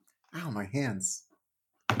Ow, my hands.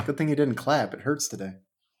 Good thing you didn't clap. It hurts today.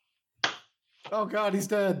 Oh God, he's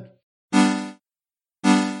dead.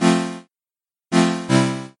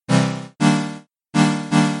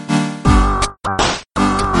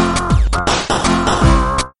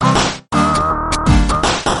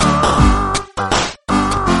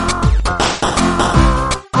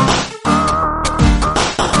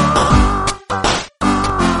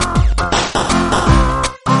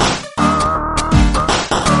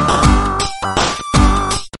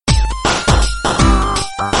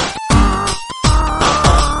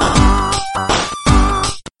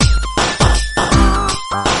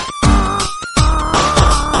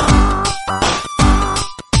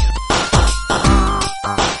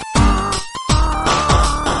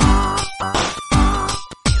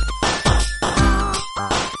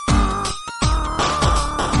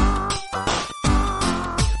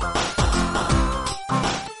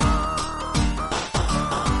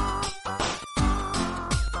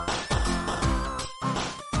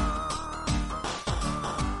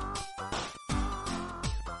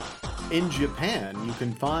 In Japan, you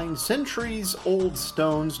can find centuries-old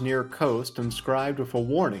stones near coast inscribed with a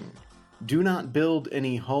warning. Do not build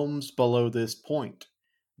any homes below this point.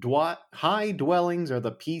 High dwellings are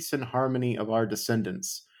the peace and harmony of our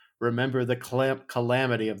descendants. Remember the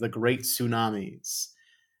calamity of the great tsunamis.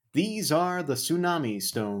 These are the tsunami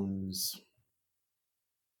stones.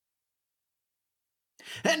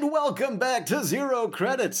 And welcome back to Zero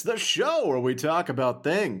Credits, the show where we talk about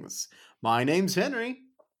things. My name's Henry.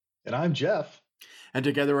 And I'm Jeff. And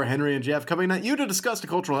together we're Henry and Jeff coming at you to discuss the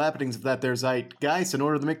cultural happenings of that there zeitgeist in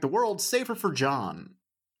order to make the world safer for John.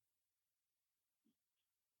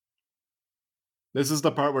 This is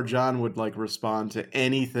the part where John would respond to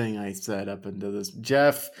anything I said up into this.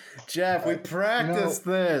 Jeff, we practiced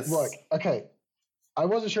this. Look, okay. I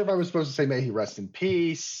wasn't sure if I was supposed to say may he rest in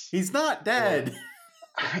peace. He's not dead.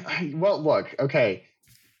 Well, look, okay.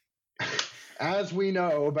 As we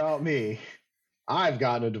know about me, I've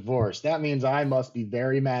gotten a divorce. That means I must be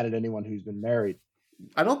very mad at anyone who's been married.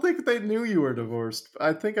 I don't think they knew you were divorced.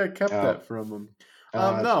 I think I kept that from them. No.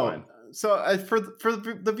 Fine. So for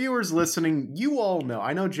the viewers listening, you all know.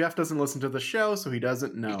 I know Jeff doesn't listen to the show, so he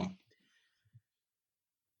doesn't know.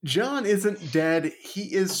 John isn't dead.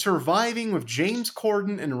 He is surviving with James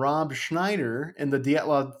Corden and Rob Schneider in the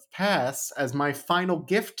Dyatlov Pass as my final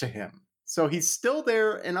gift to him. So he's still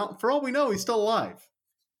there, and for all we know, he's still alive.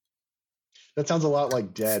 That sounds a lot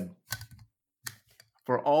like dead.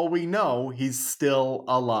 For all we know, he's still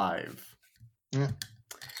alive. Yeah.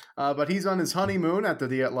 But he's on his honeymoon at the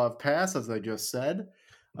Dyatlov Pass, as I just said.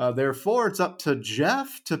 Therefore, it's up to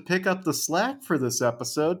Jeff to pick up the slack for this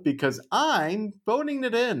episode because I'm phoning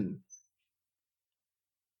it in.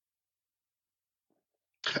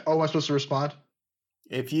 Oh, am I supposed to respond?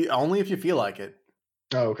 Only if you feel like it.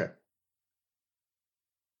 Oh, okay.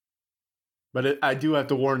 But I do have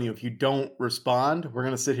to warn you, if you don't respond, we're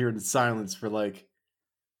going to sit here in silence for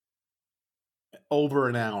over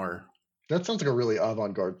an hour. That sounds like a really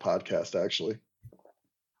avant-garde podcast, actually.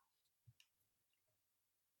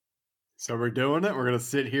 So we're doing it? We're going to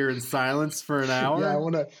sit here in silence for an hour? Yeah,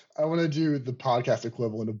 I want to do the podcast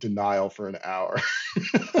equivalent of denial for an hour.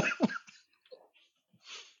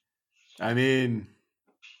 I mean,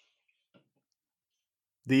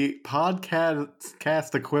 the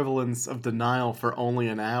podcast equivalence of denial for only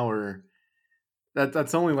an hour,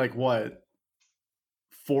 that's only what?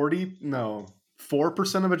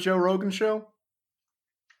 4% of a Joe Rogan show?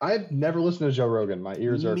 I've never listened to Joe Rogan. My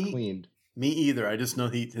ears are cleaned. Me either. I just know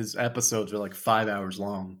his episodes are 5 hours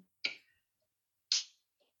long.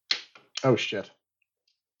 Oh, shit.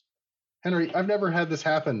 Henry, I've never had this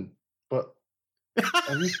happen, but...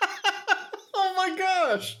 Oh my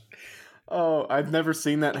gosh! Oh, I've never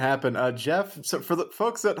seen that happen. Jeff, so for the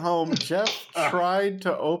folks at home, Jeff tried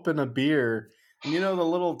to open a beer. And the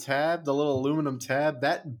little tab, the little aluminum tab,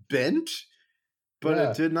 that bent, but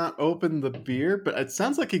It did not open the beer. But it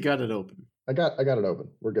sounds like he got it open. I got it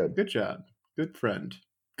open. We're good. Good job. Good friend.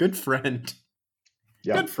 Good friend.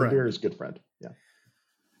 Yeah, good friend. The beer is good friend. Yeah.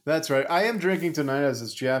 That's right. I am drinking tonight, as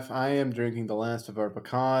is Jeff. I am drinking the last of our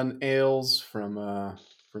pecan ales from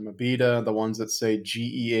Abita, the ones that say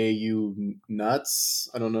GEAU nuts.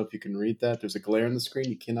 I don't know if you can read that. There's a glare on the screen.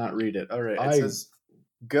 You cannot read it. All right. It says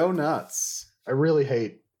go nuts. I really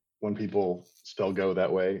hate when people spell go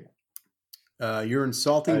that way. You're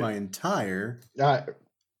insulting my entire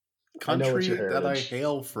country that I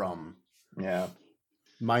hail from. Yeah.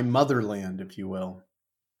 My motherland, if you will.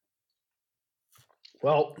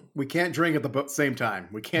 Well, we can't drink at the same time.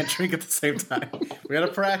 We can't drink at the same time. We got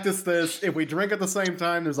to practice this. If we drink at the same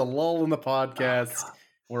time, there's a lull in the podcast.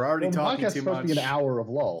 We're already Well, the talking podcast's too supposed much. to be an hour of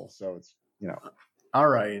lull, so it's All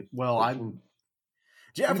right. Well,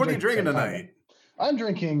 Jeff, what are you drinking tonight? I'm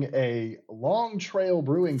drinking a Long Trail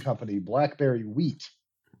Brewing Company Blackberry Wheat,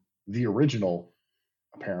 the original,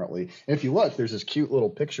 apparently. And if you look, there's this cute little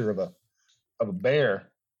picture of a bear.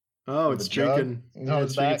 Oh, it's drinking.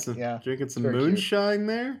 Drinking some moonshine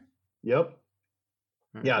there. Yep.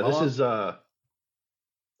 Right, yeah, this is I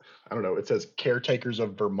don't know. It says Caretakers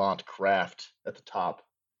of Vermont Craft at the top.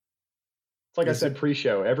 It's like I said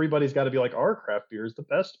pre-show. Everybody's got to be like, our craft beer is the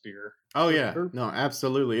best beer. Oh yeah, no,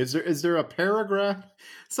 absolutely. Is there a paragraph?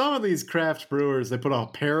 Some of these craft brewers, they put a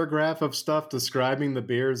paragraph of stuff describing the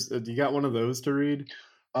beers. You got one of those to read?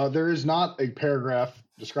 There is not a paragraph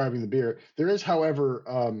describing the beer. There is, however,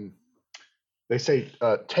 they say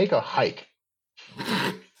take a hike.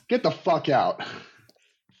 Get the fuck out.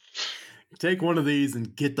 Take one of these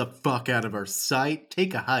and get the fuck out of our sight.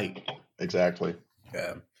 Take a hike. Exactly.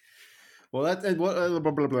 Yeah. Well,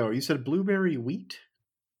 what you said blueberry wheat?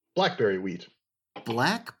 Blackberry wheat.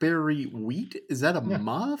 Blackberry wheat? Is that a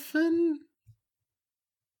muffin?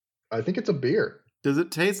 I think it's a beer. Does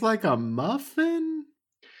it taste like a muffin?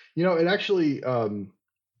 You know, it actually,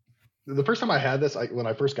 the first time I had this, when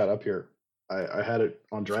I first got up here, I had it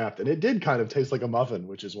on draft, and it did kind of taste like a muffin,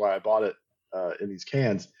 which is why I bought it in these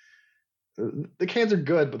cans. The cans are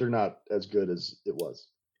good, but they're not as good as it was.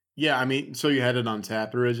 Yeah, I mean, so you had it on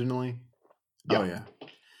tap originally? Yeah. Oh, yeah.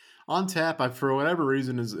 On tap, for whatever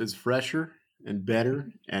reason, is fresher and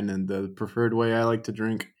better, and in the preferred way I like to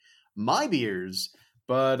drink my beers.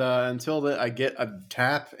 But until I get a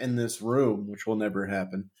tap in this room, which will never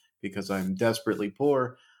happen because I'm desperately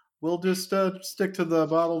poor, we'll just stick to the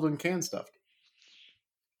bottled and canned stuff.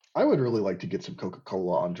 I would really like to get some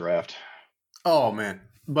Coca-Cola on draft. Oh, man.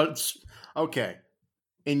 But, okay.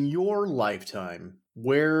 In your lifetime,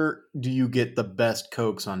 where do you get the best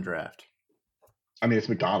Cokes on draft? I mean, it's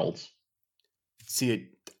McDonald's. See,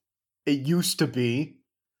 it used to be.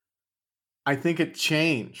 I think it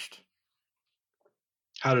changed.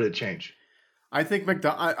 How did it change? I think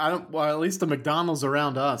at least the McDonald's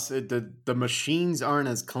around us, the machines aren't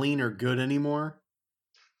as clean or good anymore.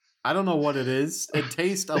 I don't know what it is. It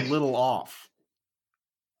tastes a little off.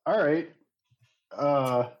 All right.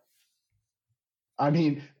 I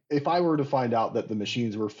mean, if I were to find out that the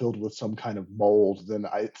machines were filled with some kind of mold, then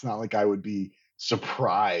it's not like I would be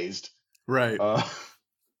surprised. Right.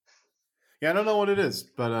 Yeah, I don't know what it is,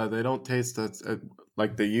 but they don't taste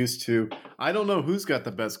like they used to. I don't know who's got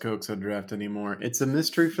the best Cokes on draft anymore. It's a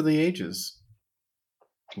mystery for the ages.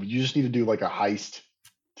 You just need to do like a heist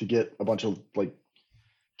to get a bunch of like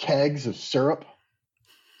kegs of syrup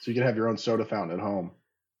so you can have your own soda fountain at home.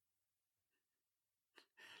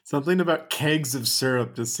 Something about kegs of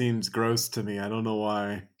syrup just seems gross to me. I don't know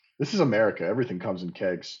why. This is America. Everything comes in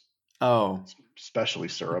kegs. Oh. Especially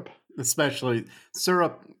syrup. Especially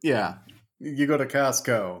syrup, yeah. You go to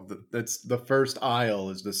Costco. That's the first aisle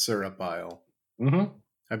is the syrup aisle. Mm-hmm.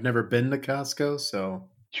 I've never been to Costco, so.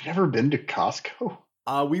 You've never been to Costco?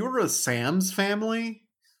 We were a Sam's family.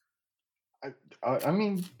 I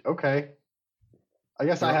mean, okay. I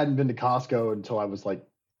guess I hadn't been to Costco until I was like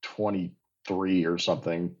 23 or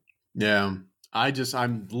something. Yeah.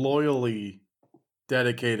 I'm loyally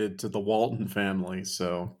dedicated to the Walton family,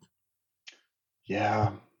 so.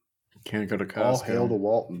 Yeah. Can't go to Costco. All hail the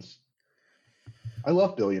Waltons. I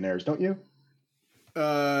love billionaires, don't you?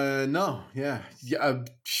 No. Yeah.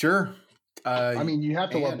 Sure. I mean, you have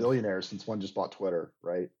to love billionaires since one just bought Twitter,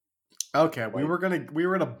 right? Okay, we were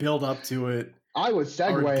gonna build up to it. I was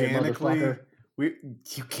segueing, motherfucker.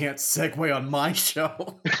 You can't segue on my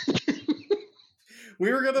show.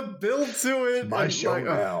 We were gonna build to it. It's my show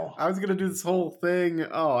now. I was gonna do this whole thing.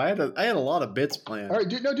 Oh, I had a lot of bits planned. All right,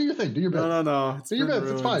 do your thing. Do your bits. No. Do your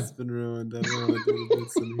bits. It's fine. It's been ruined. I don't want to do the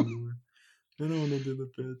bits anymore. I don't want to do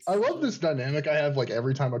the bits. I love this dynamic I have like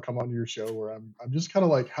every time I come on your show where I'm just kind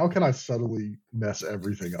of like, how can I subtly mess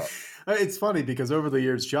everything up? It's funny because over the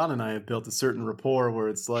years, John and I have built a certain rapport where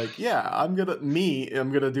it's like, yeah, I'm gonna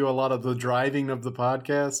do a lot of the driving of the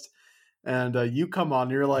podcast, and you come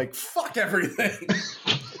on, you're like, fuck everything,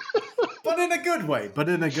 but in a good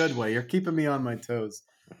way. You're keeping me on my toes.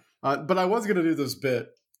 But I was gonna do this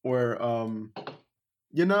bit where,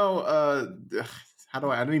 I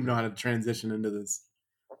don't even know how to transition into this.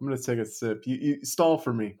 I'm going to take a sip. You stall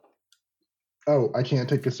for me. Oh, I can't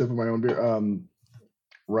take a sip of my own beer.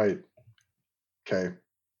 Right. Okay.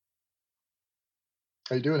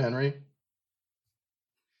 How you doing, Henry?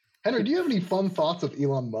 Henry, do you have any fun thoughts of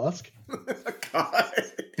Elon Musk? God.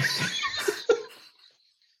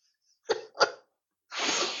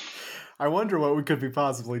 I wonder what we could be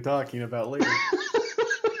possibly talking about later.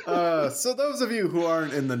 So those of you who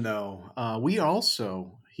aren't in the know, we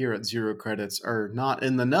also here at Zero Credits are not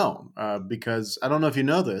in the know because I don't know if you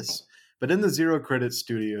know this, but in the Zero Credit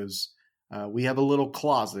Studios, we have a little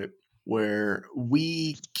closet where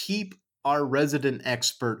we keep our resident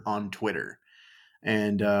expert on Twitter.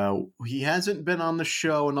 And he hasn't been on the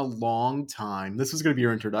show in a long time. This is going to be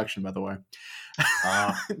your introduction, by the way.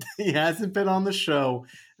 He hasn't been on the show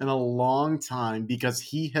in a long time because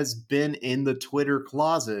he has been in the Twitter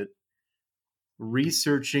closet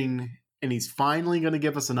researching, and he's finally going to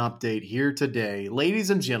give us an update here today. Ladies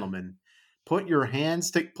and gentlemen, put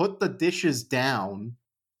the dishes down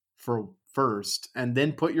for first, and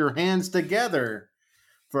then put your hands together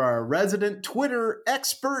for our resident Twitter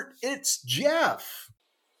expert. It's Jeff.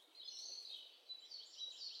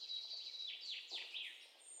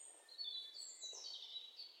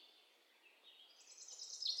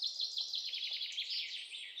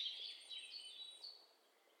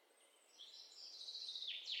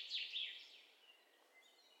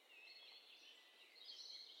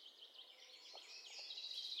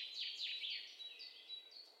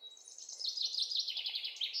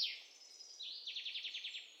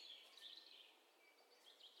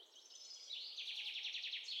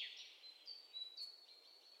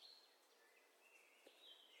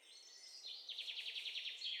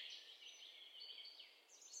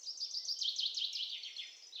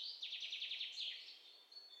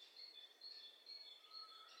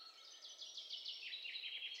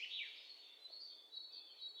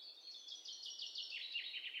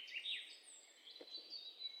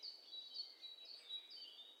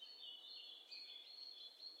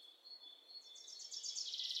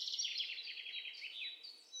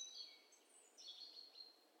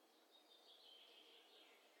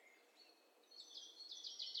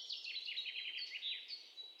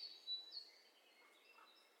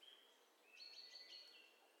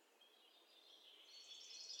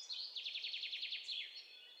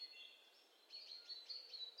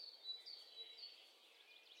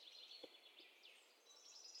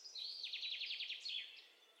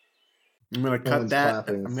 I'm gonna cut that.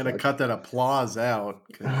 I'm gonna cut that applause out.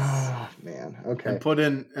 Oh man, okay. And put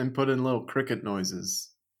in little cricket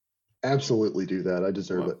noises. Absolutely do that. I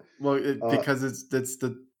deserve it. Well, because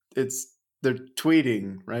they're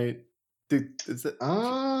tweeting, right? I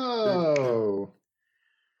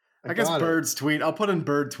guess birds tweet. I'll put in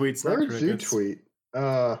bird tweets. Birds do tweet.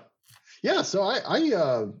 Yeah. So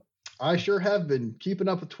I sure have been keeping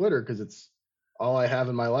up with Twitter because it's all I have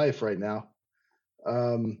in my life right now.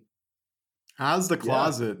 How's the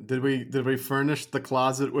closet? Yeah. Did we furnish the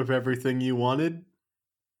closet with everything you wanted?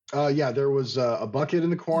 Yeah, there was a bucket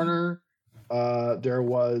in the corner. There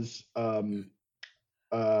was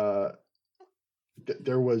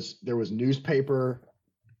newspaper.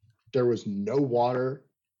 There was no water.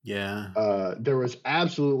 Yeah. There was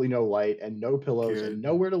absolutely no light and no pillows and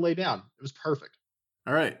nowhere to lay down. It was perfect.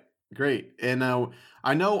 All right. Great. And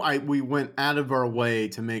I know we went out of our way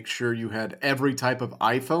to make sure you had every type of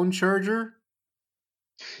iPhone charger.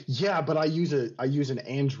 Yeah, but I use an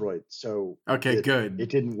Android, so good. It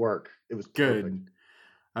didn't work. It was good. Perfect.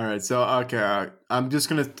 All right, so I'm just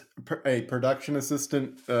gonna a production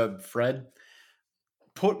assistant, Fred,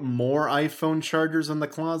 put more iPhone chargers in the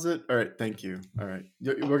closet. All right, thank you. All right,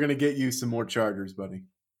 we're gonna get you some more chargers, buddy.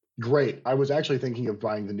 Great. I was actually thinking of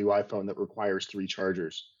buying the new iPhone that requires 3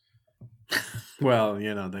 chargers. Well,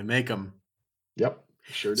 they make them. Yep,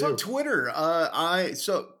 sure do. So Twitter,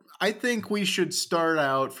 I think we should start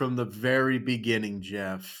out from the very beginning,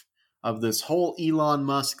 Jeff, of this whole Elon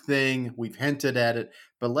Musk thing. We've hinted at it,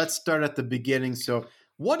 but let's start at the beginning. So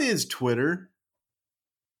what is Twitter?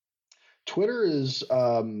 Twitter is,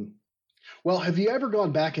 well, have you ever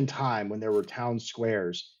gone back in time when there were town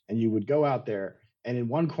squares and you would go out there and in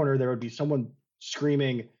one corner there would be someone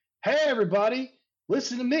screaming, "Hey, everybody,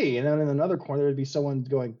 listen to me." And then in another corner, there'd be someone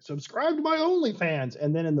going, "Subscribe to my OnlyFans."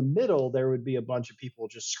 And then in the middle, there would be a bunch of people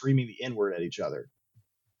just screaming the N-word at each other.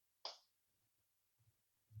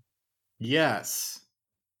 Yes.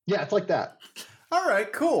 Yeah, it's like that. All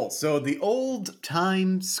right, cool. So the old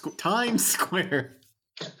Times Square.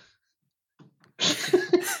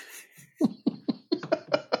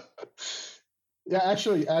 Yeah,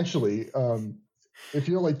 actually, if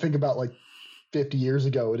you think about 50 years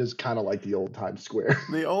ago, it is kind of like the old Times Square.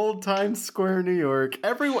 The old Times Square, New York.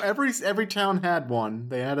 Every town had one.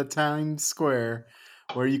 They had a Times Square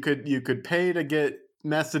where you could pay to get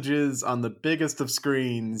messages on the biggest of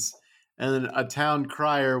screens, and then a town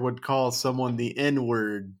crier would call someone the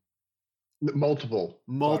N-word. Multiple.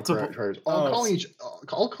 All calling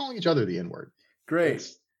each other the N-word.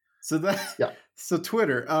 Great. So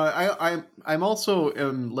Twitter, I'm also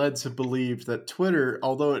led to believe that Twitter,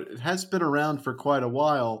 although it has been around for quite a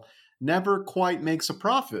while, never quite makes a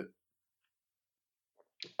profit.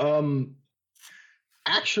 Um,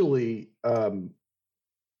 actually, I'm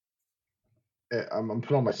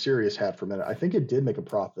putting on my serious hat for a minute. I think it did make a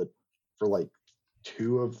profit for like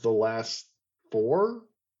 2 of the last 4 Okay,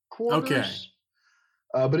 quarters.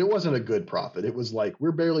 But it wasn't a good profit. It was like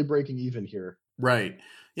we're barely breaking even here. right.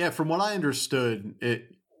 Yeah, from what I understood,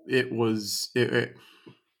 it was it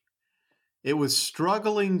was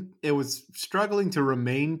struggling. It was struggling to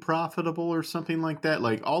remain profitable or something like that.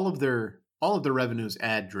 Like all of their revenues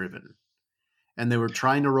ad driven, and they were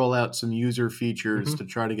trying to roll out some user features to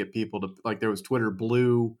try to get people to like. There was Twitter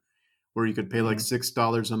Blue, where you could pay like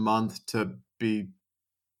 $6 a month to be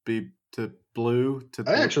to blue to.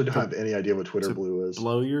 I actually don't have any idea what Twitter Blue is.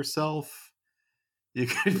 Blow yourself. You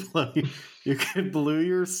could blue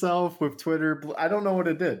yourself with Twitter Blue. I don't know what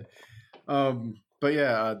it did. But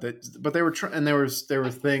yeah, but they were and there were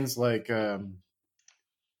things like they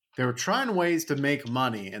were trying ways to make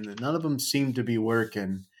money, and none of them seemed to be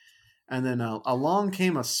working. And then along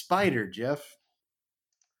came a spider, Jeff.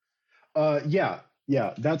 Yeah.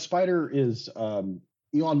 That spider is Elon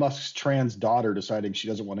Musk's trans daughter deciding she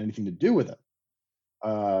doesn't want anything to do with him.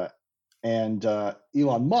 And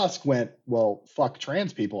Elon Musk went, well, fuck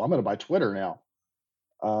trans people. I'm going to buy Twitter now.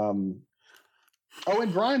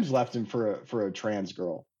 And Grimes left him for a trans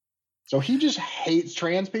girl. So he just hates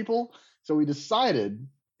trans people. So he decided,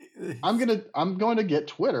 I'm going to get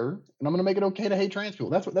Twitter, and I'm going to make it okay to hate trans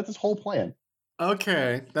people. That's his whole plan.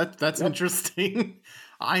 Okay, that's interesting.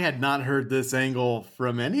 I had not heard this angle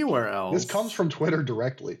from anywhere else. This comes from Twitter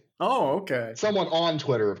directly. Oh, okay. Someone on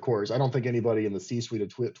Twitter, of course. I don't think anybody in the C-suite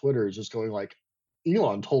of Twitter is just going like,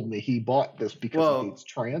 Elon told me he bought this because he hates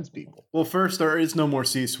trans people. Well, first, there is no more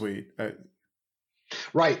C-suite.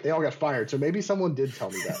 Right, they all got fired. So maybe someone did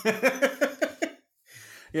tell me that.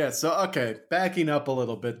 Yeah. So okay, backing up a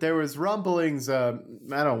little bit, there was rumblings. I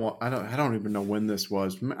don't even know when this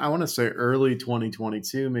was. I want to say early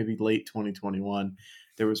 2022, maybe late 2021.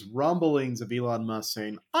 There was rumblings of Elon Musk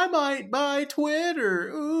saying, "I might buy Twitter."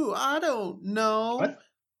 Ooh, I don't know.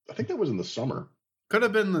 I think that was in the summer. Could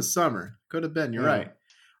have been the summer. Could have been. You're right.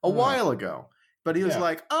 A while ago. But he was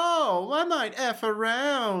like, "Oh, I might F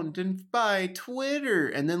around and buy Twitter."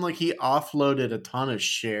 And then like he offloaded a ton of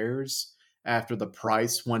shares after the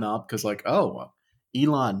price went up because like, oh,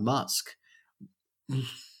 Elon Musk.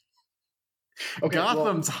 Okay,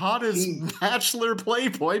 Gotham's hottest bachelor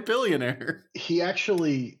playboy billionaire. He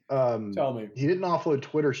actually tell me. He didn't offload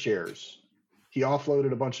Twitter shares. He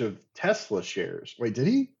offloaded a bunch of Tesla shares. Wait, did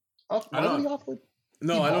he? Why did he offload?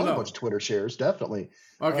 No, I don't know. A bunch of Twitter shares, definitely.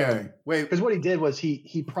 Okay, wait. Because what he did was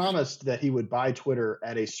he promised that he would buy Twitter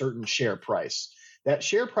at a certain share price. That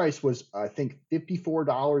share price was, I think,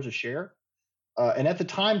 $54 a share. And at the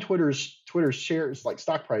time, Twitter's shares, like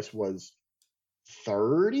stock price, was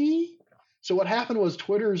 $30. So what happened was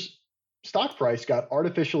Twitter's stock price got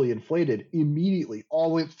artificially inflated immediately, all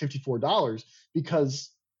the way up to $54 because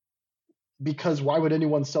why would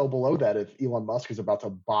anyone sell below that if Elon Musk is about to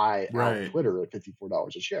buy out Twitter at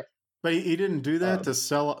 $54 a share? But he didn't do that to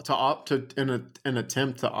sell to an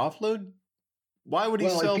attempt to offload. Why would he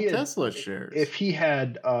sell Tesla shares? If he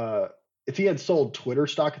had sold Twitter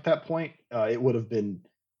stock at that point, it would have been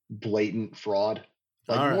blatant fraud,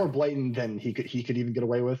 more blatant than he could even get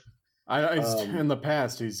away with. In the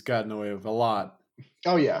past, he's gotten away with a lot.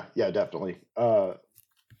 Oh yeah, definitely.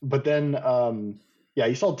 But then,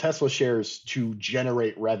 he sold Tesla shares to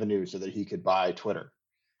generate revenue so that he could buy Twitter.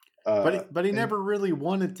 But he never really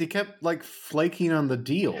wanted. He kept like flaking on the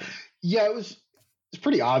deal. Yeah, it's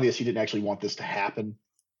pretty obvious he didn't actually want this to happen.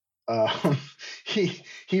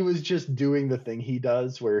 He was just doing the thing he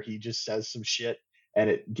does, where he just says some shit and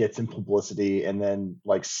it gets him publicity, and then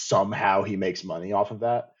like somehow he makes money off of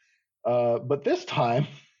that. But this time,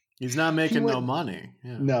 he's not making no money.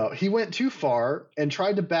 Yeah. No, he went too far and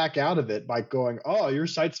tried to back out of it by going, "Oh, your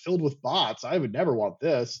site's filled with bots. I would never want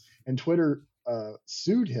this." And Twitter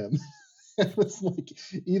sued him. It was like,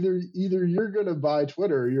 either you're going to buy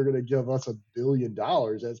Twitter or you're going to give us $1 billion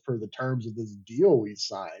as per the terms of this deal we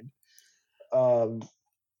signed.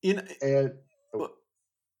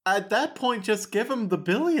 At that point, just give him the $1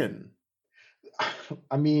 billion.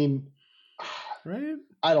 I mean, right?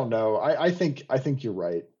 I don't know. I think you're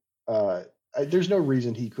right. There's no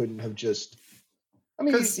reason he couldn't have just. I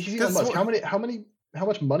mean, he's Elon Musk. How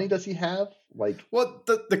much money does he have? Like, well,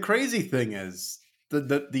 the crazy thing is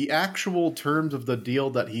the actual terms of the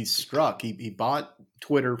deal that he struck. He bought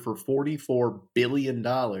Twitter for $44 billion,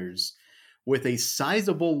 with a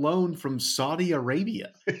sizable loan from Saudi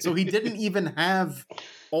Arabia. So he didn't even have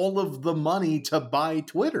all of the money to buy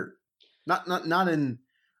Twitter. Not in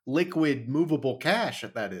liquid movable cash,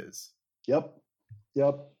 that is. Yep.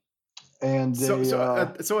 And so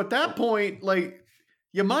at that point, like,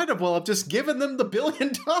 you might have well have just given them the $1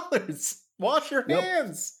 billion. Wash your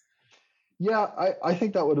hands. Yeah, I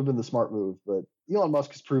think that would have been the smart move, but Elon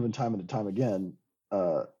Musk has proven time and time again,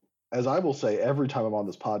 as I will say every time I'm on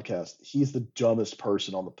this podcast, he's the dumbest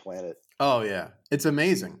person on the planet. Oh yeah, it's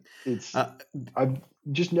amazing. I've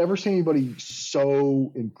just never seen anybody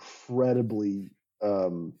so incredibly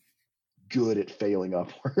good at failing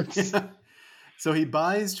upwards. So he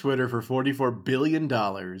buys Twitter for $44 billion,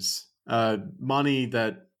 money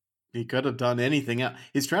that he could have done anything else.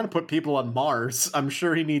 He's trying to put people on Mars. I'm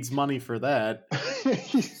sure he needs money for that.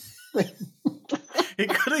 He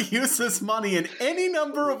could have used this money in any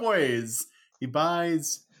number of ways. He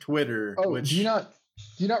buys Twitter. Oh, do you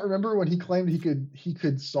not remember when he claimed he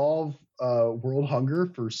could solve world hunger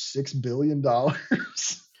for $6 billion?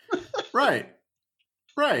 Right.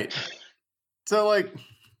 So, like,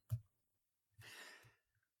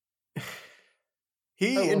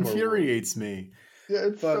 he infuriates me. Yeah,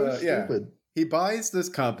 it's so stupid. Yeah. He buys this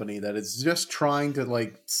company that is just trying to,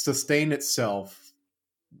 like, sustain itself,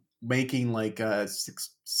 making like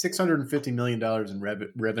 $650 million in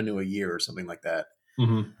revenue a year or something like that.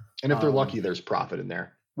 Mm-hmm. And if they're lucky, there's profit in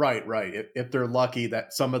there. Right. If they're lucky,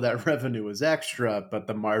 that some of that revenue is extra, but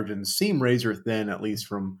the margins seem razor thin, at least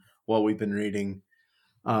from what we've been reading.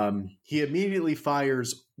 He immediately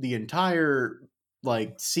fires the entire,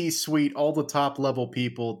 like, C-suite, all the top level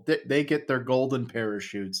people. They get their golden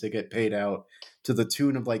parachutes. They get paid out to the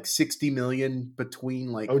tune of like $60 million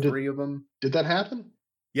between three of them. Did that happen?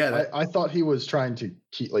 Yeah, I thought he was trying to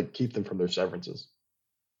keep them from their severances.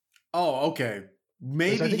 Oh, okay.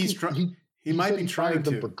 Maybe he's trying. He might be trying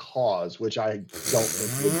to them for cause, which I don't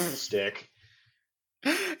think would stick.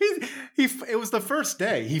 It was the first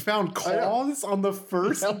day. He found cause on the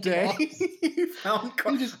first day. He found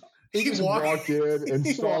cause. He just walked in and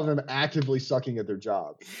saw them actively sucking at their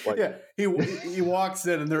job. Yeah, he walks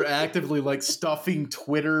in and they're actively like stuffing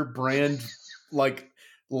Twitter brand like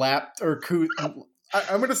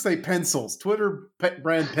I'm going to say pencils, Twitter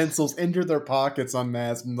brand pencils into their pockets en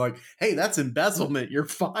masse and like, hey, that's embezzlement. You're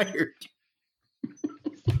fired.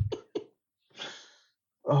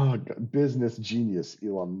 Oh, God. Business genius,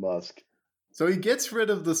 Elon Musk. So he gets rid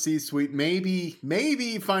of the C-suite,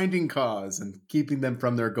 maybe finding cause and keeping them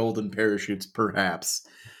from their golden parachutes, perhaps.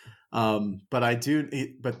 But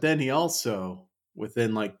then he also,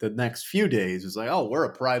 within like the next few days, was like, oh, we're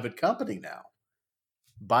a private company now.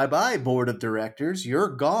 Bye-bye, board of directors.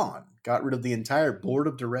 You're gone. Got rid of the entire board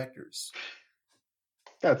of directors.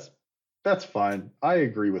 That's fine. I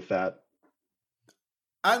agree with that.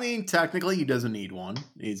 I mean, technically, he doesn't need one.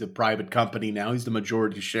 He's a private company now. He's the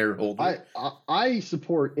majority shareholder. I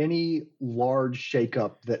support any large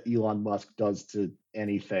shakeup that Elon Musk does to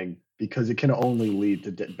anything because it can only lead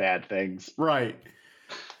to bad things. Right.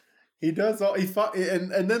 He does all.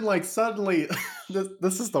 And then like suddenly,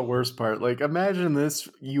 this is the worst part. Like, imagine this: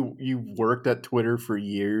 you worked at Twitter for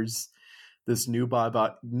years. This new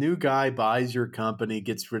guy buys your company,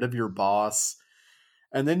 gets rid of your boss,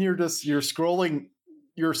 and then you're scrolling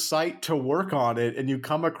your site to work on it, and you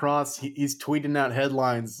come across he's tweeting out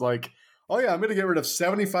headlines like, "Oh yeah, I'm going to get rid of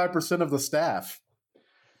 75% of the staff."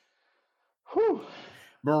 Whew.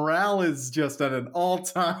 Morale is just at an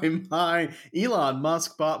all-time high. Elon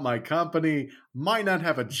Musk bought my company. Might not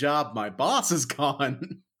have a job. My boss is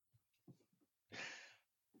gone.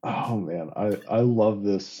 Oh man, I love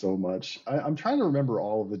this so much. I'm trying to remember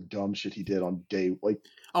all of the dumb shit he did on day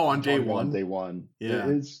on day one. Day one. Yeah.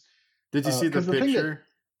 Did you see the picture?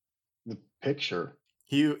 The picture.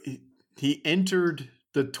 He entered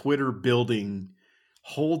the Twitter building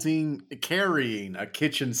carrying a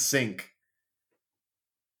kitchen sink.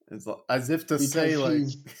 As if to say, like,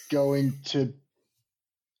 he's going to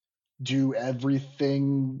do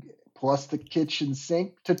everything plus the kitchen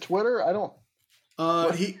sink to Twitter. I don't.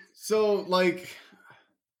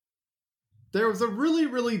 There was a really,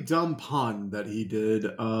 really dumb pun that he did.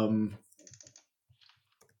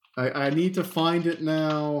 I need to find it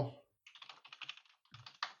now.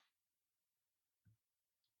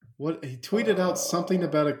 What he tweeted out something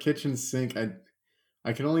about a kitchen sink.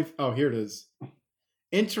 I can only. Oh, here it is.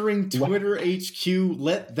 Entering Twitter HQ,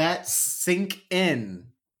 let that sink in.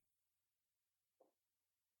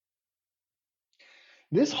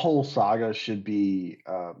 This whole saga should be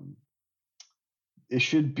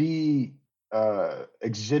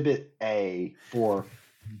Exhibit A for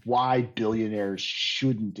why billionaires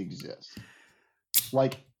shouldn't exist.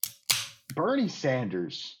 Like, Bernie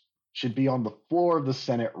Sanders should be on the floor of the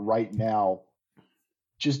Senate right now,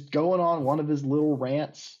 just going on one of his little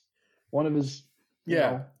rants, one of his,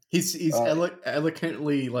 he's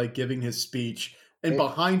eloquently like giving his speech, and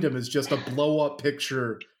behind him is just a blow up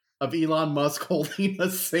picture of Elon Musk holding a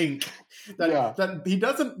sink. That he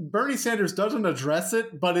doesn't. Bernie Sanders doesn't address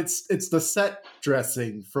it, but it's the set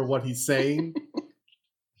dressing for what he's saying.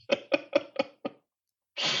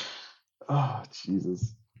 Oh,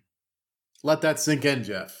 Jesus. Let that sink in,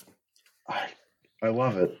 Jeff. I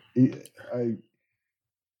love it. You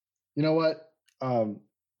know what?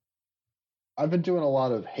 I've been doing a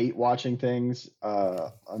lot of hate watching things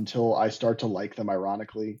until I start to like them,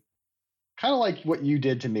 ironically. Kind of like what you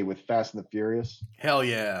did to me with Fast and the Furious. Hell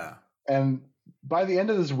yeah. And by the end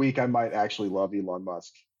of this week, I might actually love Elon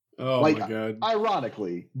Musk. Oh, my God.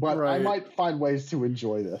 Ironically, but right. I might find ways to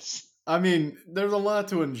enjoy this. I mean, there's a lot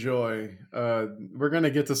to enjoy. We're going to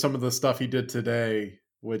get to some of the stuff he did today,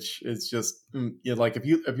 which is just like if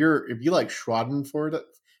you like Schadenfreude, how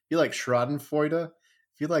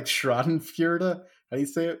do you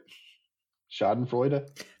say it? Schadenfreude.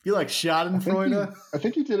 If you like Schadenfreude, I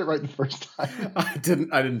think you did it right the first time. I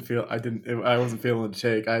wasn't feeling the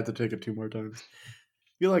take. I had to take it 2 more times.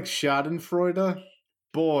 If you like Schadenfreude,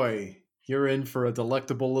 boy, you're in for a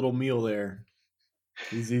delectable little meal there.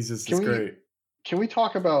 It's great. Can we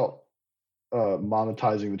talk about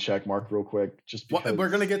monetizing the check mark real quick? Just because... We're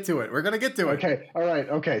gonna get to it. Okay. All right.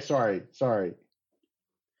 Okay. Sorry.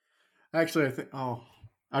 Actually, I think. Oh,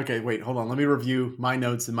 okay. Wait. Hold on. Let me review my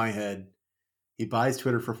notes in my head. He buys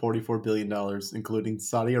Twitter for $44 billion, including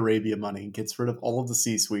Saudi Arabia money, gets rid of all of the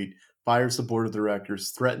C-suite, fires the board of directors,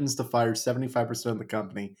 threatens to fire 75% of the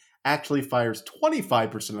company, actually fires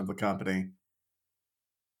 25% of the company.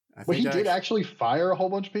 Well, he did actually fire a whole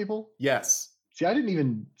bunch of people? Yes. See, I didn't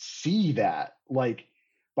even see that. Like,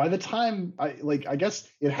 by the time I guess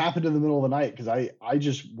it happened in the middle of the night because I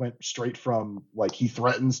just went straight from like he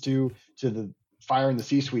threatens to the firing the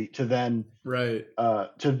C-suite to then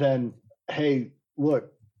hey,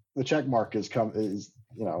 look, the check mark is going to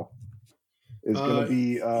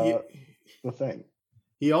be the thing.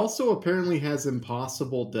 He also apparently has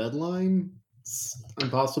impossible deadlines.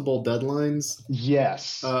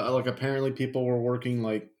 Yes. Like apparently people were working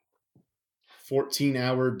like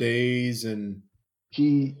 14-hour days, and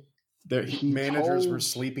managers were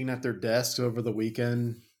sleeping at their desks over the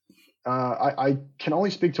weekend. I can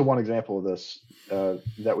only speak to one example of this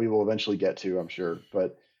that we will eventually get to, I'm sure,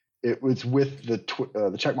 but it was with the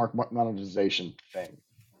checkmark monetization thing,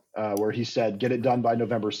 where he said, "Get it done by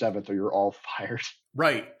November 7th, or you're all fired."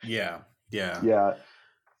 Right? Yeah.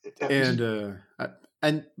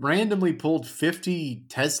 And randomly pulled 50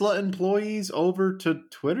 Tesla employees over to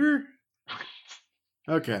Twitter.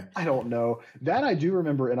 Okay. I don't know. That I do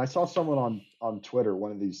remember, and I saw someone on Twitter,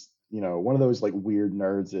 one of those like weird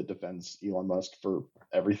nerds that defends Elon Musk for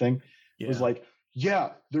everything, was like, yeah,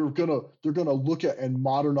 they're gonna look at and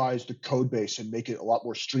modernize the code base and make it a lot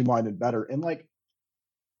more streamlined and better. And like,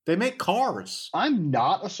 they make cars. I'm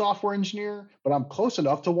not a software engineer, but I'm close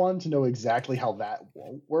enough to one to know exactly how that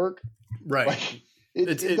won't work. Right. Like,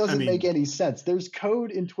 it doesn't make any sense. There's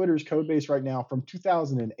code in Twitter's code base right now from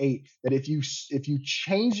 2008 that if you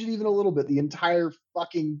change it even a little bit, the entire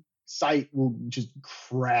fucking site will just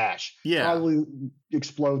crash. Yeah. Probably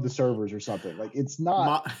explode the servers or something. Like, it's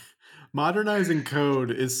not. Modernizing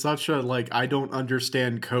code is such a like I don't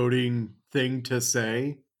understand coding thing to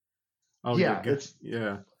say. Oh yeah, I'm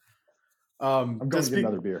going to get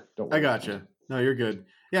another beer. Don't worry. I gotcha. No, you're good.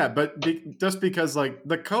 Yeah, but just because like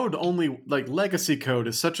the code only like legacy code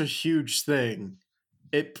is such a huge thing,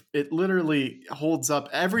 it literally holds up.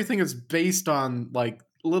 Everything is based on like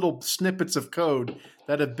little snippets of code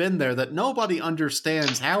that have been there that nobody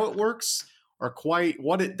understands how it works or quite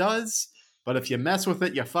what it does. But if you mess with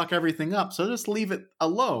it, you fuck everything up. So just leave it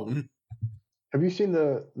alone. Have you seen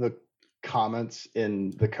the comments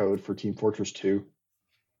in the code for Team Fortress 2?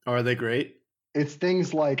 Are they great? It's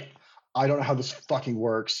things like, I don't know how this fucking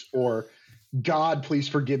works, or God, please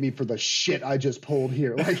forgive me for the shit I just pulled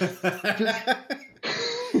here. Like,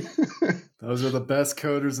 those are the best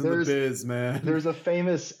coders in the biz, man. There's a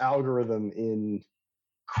famous algorithm in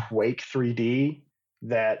Quake 3D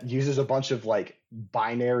that uses a bunch of like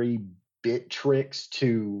binary bit tricks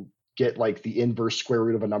to get like the inverse square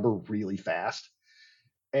root of a number really fast.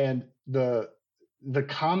 And the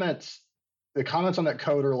comments on that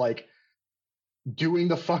code are like, doing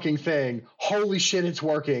the fucking thing. Holy shit, it's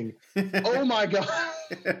working. Oh my God.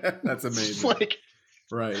 That's amazing. Like,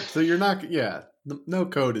 right. So you're not, no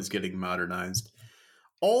code is getting modernized.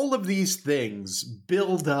 all of these things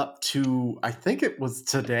build up to, I think it was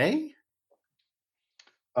today?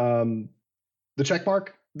 The check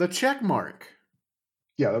mark? The check mark.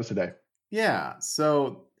 Yeah, that was today. Yeah,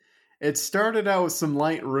 so it started out with some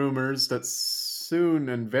light rumors that soon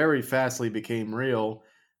and very fastly became real.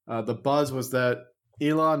 The buzz was that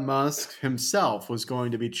Elon Musk himself was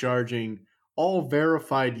going to be charging all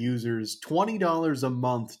verified users $20 a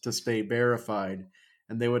month to stay verified,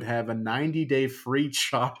 and they would have a 90-day free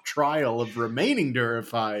trial of remaining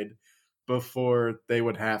verified before they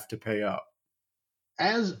would have to pay up.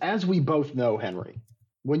 As we both know, Henry,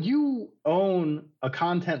 when you own a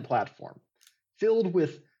content platform filled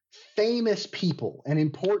with famous people and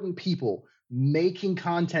important people making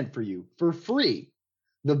content for you for free,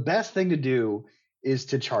 the best thing to do is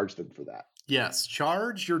to charge them for that. Yes,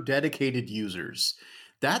 charge your dedicated users.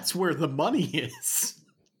 That's where the money is.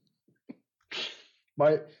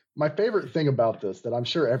 My favorite thing about this that I'm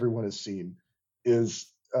sure everyone has seen is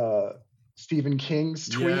Stephen King's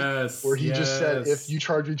tweet where he just said, if you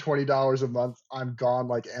charge me $20 a month, I'm gone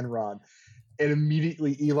like Enron. And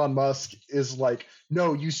immediately Elon Musk is like,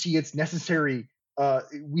 no, you see, it's necessary.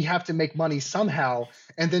 We have to make money somehow.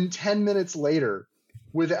 And then 10 minutes later,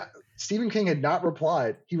 with Stephen King had not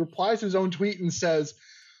replied, he replies to his own tweet and says,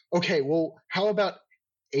 okay, well, how about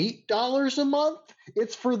 $8 a month?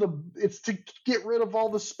 It's to get rid of all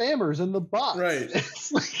the spammers and the bots. Right.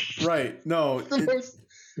 It's like, right. No. It's the most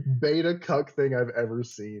beta cuck thing I've ever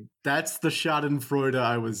seen. That's the Schadenfreude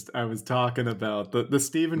I was talking about. The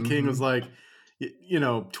Stephen King was like,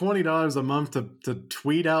 $20 a month to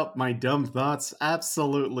tweet out my dumb thoughts?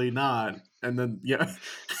 Absolutely not. And then, yeah,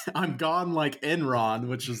 I'm gone like Enron,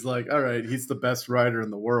 which is like, all right, he's the best writer in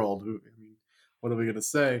the world. What are we going to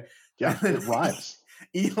say? Yeah, it rhymes.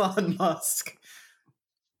 Elon Musk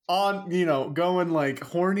on, going like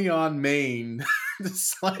horny on Maine.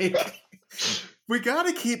 Just like, we got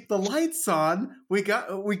to keep the lights on. We got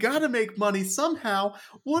to make money somehow.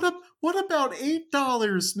 What about $8,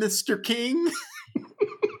 Mr. King?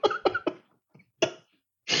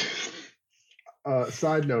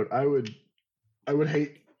 Side note, I would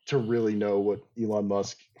hate to really know what Elon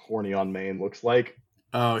Musk horny on Maine looks like.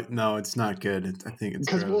 Oh no, it's not good. I think it's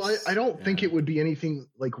because I don't think it would be anything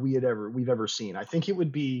like we've ever seen. I think it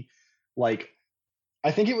would be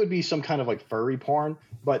some kind of like furry porn,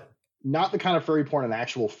 but not the kind of furry porn an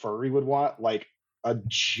actual furry would want, like a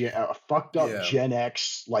fucked up Gen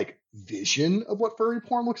X like vision of what furry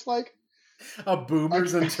porn looks like. A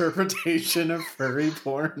boomer's interpretation of furry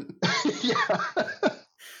porn.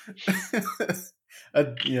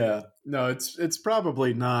 Yeah. No, it's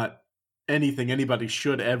probably not anything anybody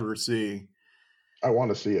should ever see. I want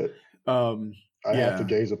to see it. I have to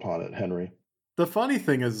gaze upon it, Henry. The funny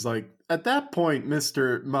thing is, like, at that point,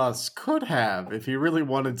 Mr. Musk could have, if he really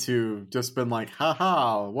wanted to, just been like,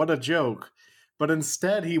 haha, what a joke. But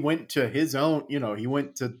instead, he went to his own, he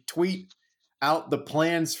went to tweet out the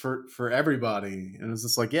plans for everybody. And it was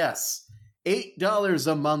just like, yes, $8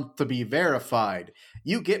 a month to be verified.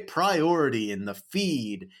 You get priority in the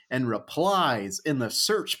feed and replies in the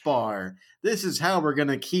search bar. This is how we're going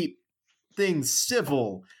to keep things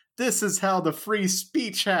civil. This is how the free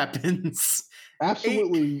speech happens.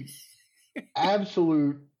 Absolutely.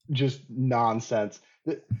 Absolute just nonsense.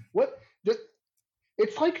 It's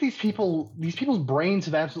like these people's brains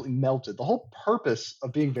have absolutely melted. The whole purpose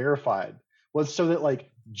of being verified was so that like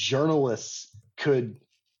journalists could,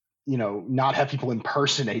 not have people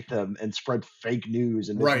impersonate them and spread fake news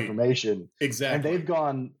and misinformation. Right. Exactly.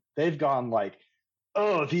 And they've gone like,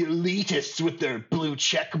 oh, the elitists with their blue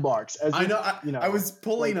check marks. I was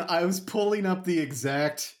pulling up the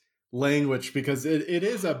exact language because it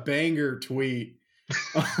is a banger tweet.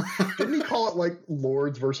 Didn't he call it like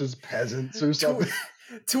lords versus peasants or something?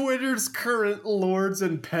 Twitter's current lords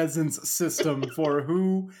and peasants system for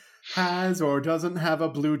who has or doesn't have a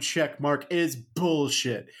blue check mark is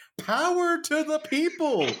bullshit. Power to the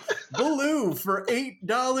people. Blue for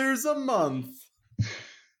 $8 a month.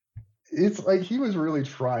 It's like he was really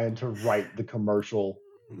trying to write the commercial.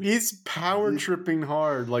 He's power tripping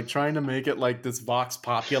hard, like trying to make it like this Vox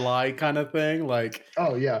Populi kind of thing. Like,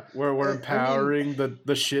 oh yeah, where we're empowering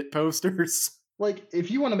the shit posters. Like,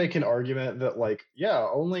 if you want to make an argument that like, yeah,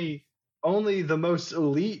 only the most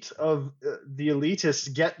elite of the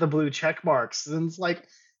elitists get the blue check marks, then it's like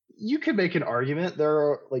you can make an argument there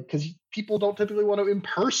are like, because people don't typically want to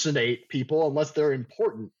impersonate people unless they're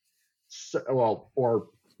important.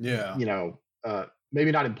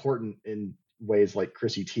 Maybe not important in ways like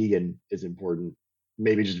Chrissy Teigen is important,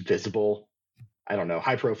 maybe just visible, I don't know,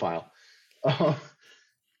 high profile.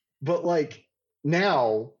 But like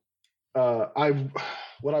now,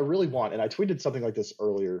 what I really want, and I tweeted something like this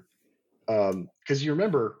earlier, because you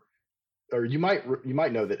remember, or you might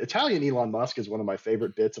know that Italian Elon Musk is one of my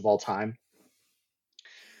favorite bits of all time.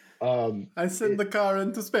 I send the car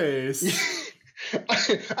into space.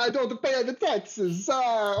 I don't pay the taxes.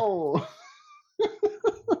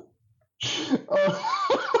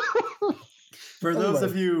 For those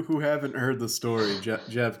of you who haven't heard the story,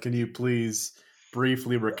 Jeff, can you please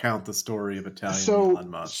briefly recount the story of Italian Elon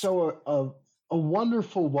Musk? So a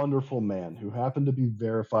wonderful, wonderful man who happened to be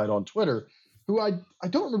verified on Twitter, who I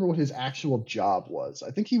don't remember what his actual job was.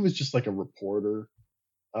 I think he was just like a reporter,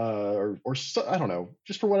 or so, I don't know.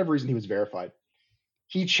 Just for whatever reason, he was verified.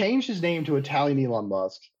 He changed his name to Italian Elon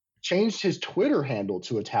Musk, changed his Twitter handle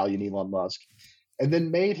to Italian Elon Musk, and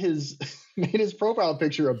then made his profile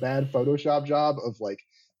picture a bad Photoshop job of like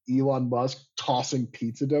Elon Musk tossing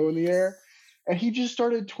pizza dough in the air. And he just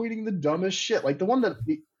started tweeting the dumbest shit. Like the one that,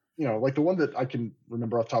 like the one that I can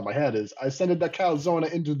remember off the top of my head is, I send the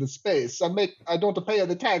calzone into the space. I don't pay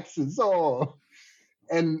the taxes. Oh,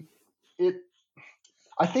 and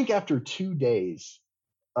I think after 2 days,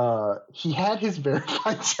 he had his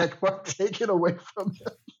verified checkmark taken away from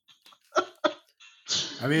him.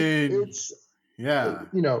 I mean, it's, yeah,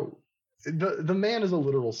 the man is a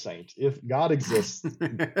literal saint. If God exists,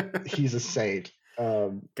 he's a saint.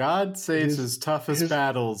 God saves his toughest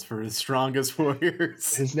battles for his strongest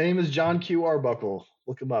warriors. His name is John Q. Arbuckle.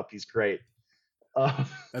 Look him up. He's great.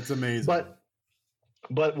 That's amazing.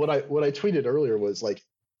 But what I tweeted earlier was like,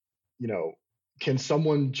 can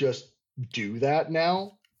someone just do that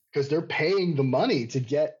now? Because they're paying the money to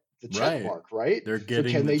get the check mark, right? They're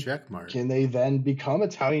getting the check mark. Can they then become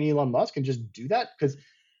Italian Elon Musk and just do that? Because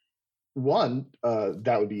one,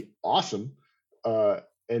 that would be awesome.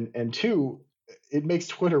 And two, it makes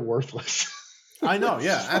Twitter worthless. I know.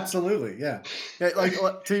 Yeah, absolutely. Yeah.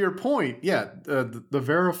 Like to your point. Yeah. The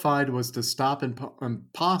verified was to stop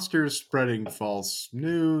imposters spreading false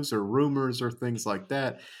news or rumors or things like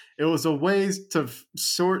that. It was a way to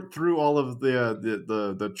sort through all of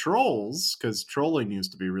the trolls, because trolling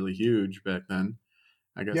used to be really huge back then.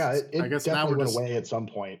 I guess. Yeah, I guess now we're went just away at some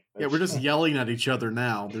point. Yeah, we're just yelling at each other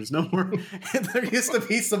now. There's no more. There used to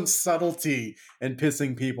be some subtlety in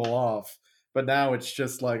pissing people off, but now it's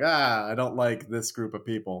just like, I don't like this group of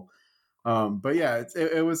people. But yeah,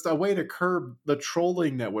 it was a way to curb the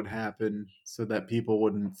trolling that would happen, so that people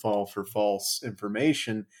wouldn't fall for false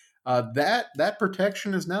information. That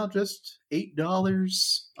protection is now just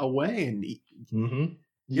 $8 away, and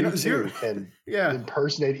you too can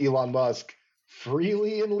impersonate Elon Musk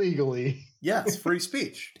freely and legally. Yes, free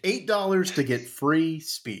speech. $8 to get free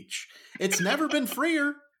speech. It's never been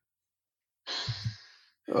freer.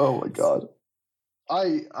 Oh my god.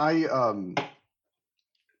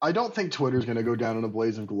 I don't think Twitter's going to go down in a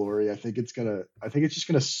blaze of glory. I think it's just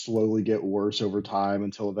going to slowly get worse over time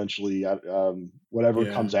until eventually whatever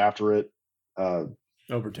comes after it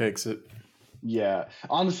overtakes it. Yeah.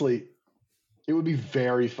 Honestly, it would be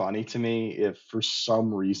very funny to me if for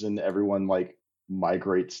some reason everyone like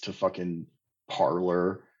migrates to fucking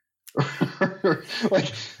Parler.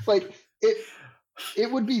 like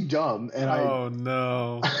it would be dumb, and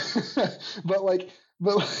no. but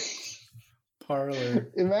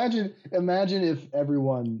Parler. Imagine if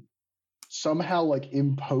everyone somehow like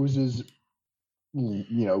imposes,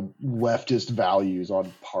 leftist values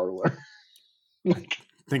on Parler. I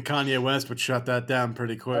think Kanye West would shut that down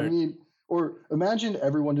pretty quick. I mean, or imagine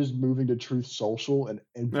everyone just moving to Truth Social and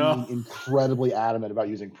being incredibly adamant about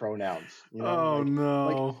using pronouns.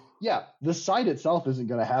 No. Yeah, the site itself isn't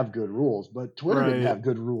going to have good rules, but Twitter didn't have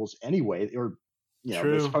good rules anyway, or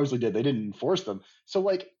they supposedly did. They didn't enforce them. So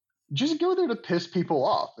just go there to piss people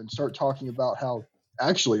off and start talking about how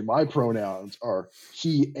actually my pronouns are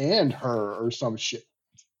he and her or some shit.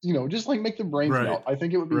 Just like make the brains melt. I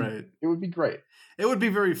think it would be great. It would be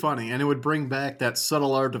very funny, and it would bring back that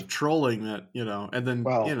subtle art of trolling that, and then,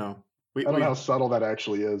 I don't know how subtle that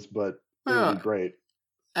actually is, but it would be great.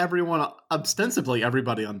 Ostensibly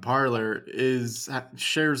everybody on Parler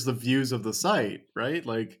shares the views of the site, right?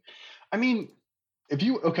 I mean,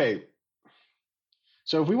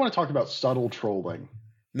 so if we want to talk about subtle trolling.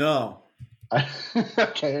 No.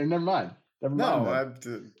 Okay, never mind. No,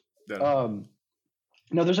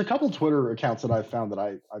 no, there's a couple Twitter accounts that I've found that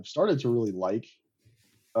I've started to really like.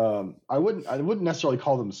 I wouldn't necessarily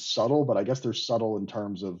call them subtle, but I guess they're subtle in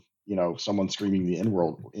terms of, someone screaming the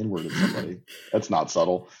N-word at somebody. That's not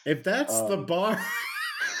subtle. If that's the bar.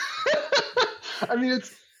 I mean,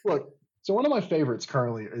 so one of my favorites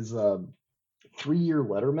currently is 3-Year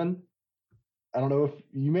Letterman. I don't know if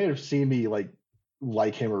you may have seen me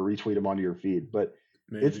like him or retweet him onto your feed, but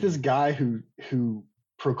maybe. It's this guy who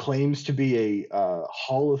proclaims to be a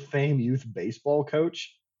Hall of Fame youth baseball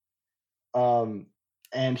coach.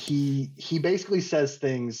 And he basically says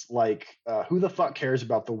things like, "Who the fuck cares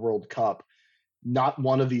about the World Cup? Not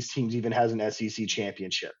one of these teams even has an SEC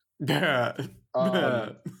championship." The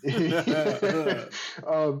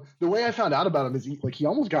way I found out about him is he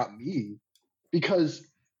almost got me, because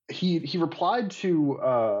he replied to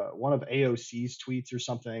one of AOC's tweets or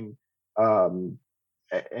something, and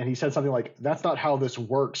he said something like, "That's not how this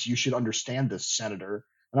works. You should understand this, Senator."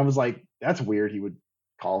 And I was like, "That's weird. He would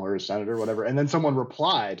call her a senator," whatever. And then someone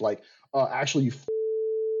replied like, "Actually,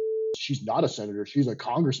 she's not a senator. She's a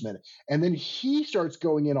congressman." And then he starts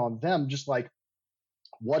going in on them, just like,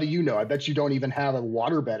 "What do you know? I bet you don't even have a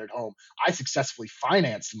waterbed at home. I successfully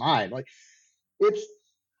financed mine." Like, it's,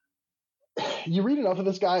 you read enough of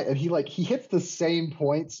this guy and he hits the same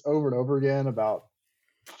points over and over again about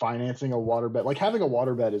financing a waterbed. Like, having a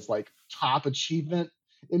waterbed is like top achievement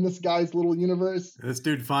in this guy's little universe. This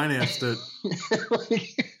dude financed it.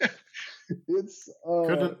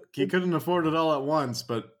 He couldn't afford it all at once,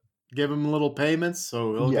 but give him little payments,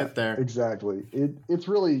 so he'll get there. Exactly. It's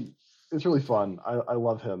really fun. I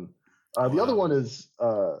love him. The other one is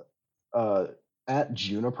at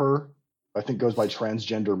Juniper. I think goes by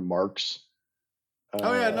Transgender Marks.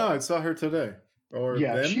 I saw her today. Or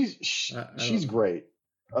them? she's great.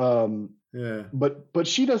 But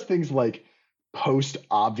she does things like post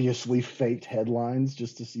obviously faked headlines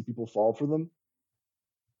just to see people fall for them.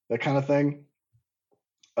 That kind of thing.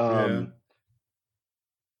 I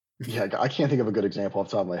can't think of a good example off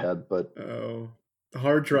the top of my head, but the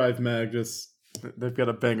Hard Drive Mag they've got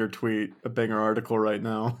a banger tweet, a banger article right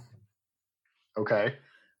now. Okay.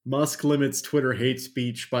 Musk limits Twitter hate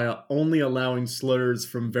speech by only allowing slurs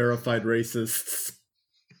from verified racists.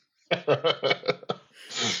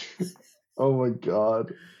 Oh my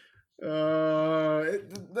God. We're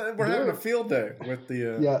having a field day with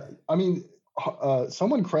the. I mean,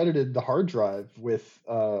 someone credited the hard drive with.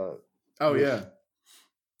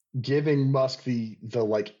 Giving Musk the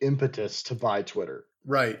like impetus to buy Twitter.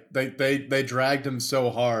 Right. They dragged him so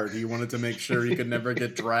hard. He wanted to make sure he could never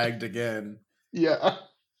get dragged again. Yeah.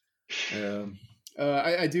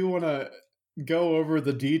 I do want to go over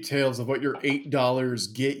the details of what your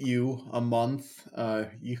 $8 get you a month.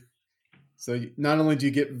 So not only do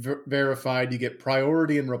you get verified, you get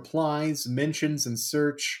priority in replies, mentions, and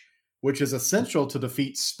search, which is essential to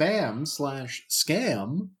defeat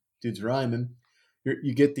spam/scam. Dude's rhyming.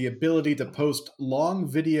 You get the ability to post long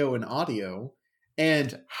video and audio,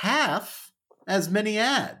 and half as many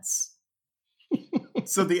ads.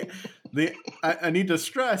 So I need to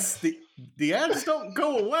stress the ads don't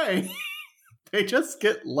go away; they just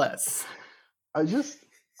get less. I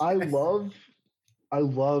love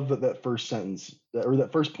that first sentence or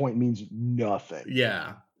that first point means nothing.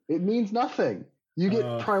 Yeah, it means nothing. You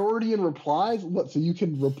get priority in replies. What? So you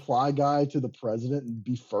can reply guy to the president and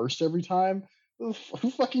be first every time? Who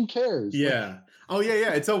fucking cares? Yeah.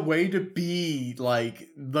 Yeah. It's a way to be like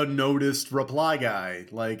the noticed reply guy.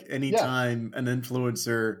 Like anytime an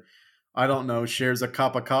influencer, I don't know, shares a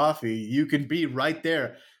cup of coffee, you can be right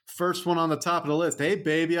there. First one on the top of the list. Hey,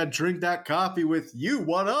 baby, I drink that coffee with you.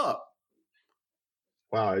 What up?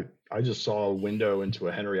 Wow. I just saw a window into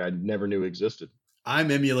a Henry I never knew existed. I'm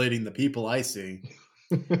emulating the people I see.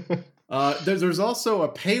 There's also a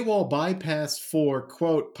paywall bypass for,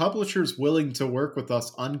 quote, publishers willing to work with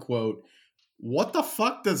us, unquote. What the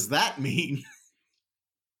fuck does that mean?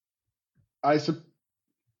 Paywall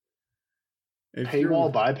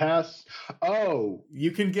bypass? Oh.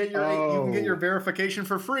 You can get your verification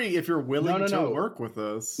for free if you're willing to work with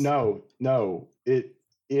us. No.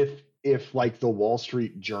 If like the Wall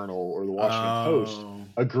Street Journal or the Washington Post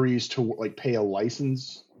agrees to like pay a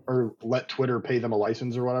license or let Twitter pay them a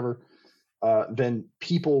license or whatever, then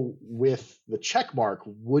people with the check mark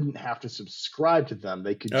wouldn't have to subscribe to them.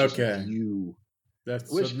 They could just view.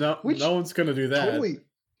 No one's going to do that.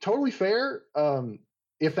 Totally fair.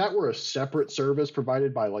 If that were a separate service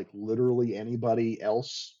provided by like literally anybody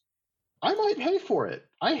else, I might pay for it.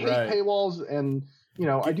 I hate paywalls, and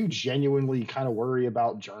I do genuinely kind of worry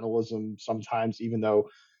about journalism sometimes, even though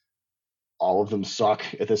all of them suck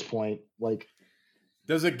at this point. Like,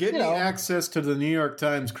 does it get me access to the New York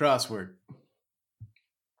Times crossword?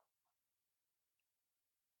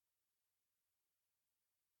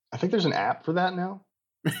 I think there's an app for that now.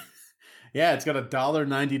 Yeah, it's got a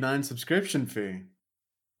 $1.99 subscription fee.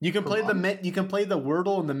 You can play you can play the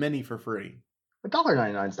Wordle and the Mini for free.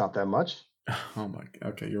 $1.99 is not that much. Oh my!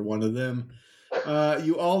 Okay, you're one of them.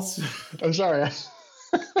 You also. I'm sorry.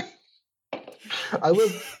 I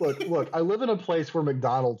live in a place where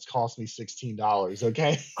McDonald's cost me $16.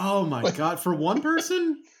 Okay. Oh my God. For one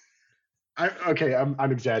person?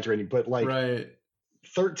 I'm exaggerating, but like Right.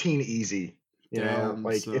 13 easy. You know, Damn,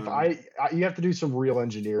 like if son. you have to do some real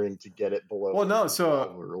engineering to get it below Well, no, 12 so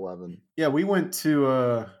or 11. yeah, we went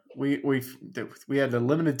to we had a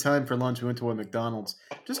limited time for lunch. We went to a McDonald's.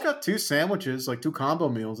 Just got 2 sandwiches, like 2 combo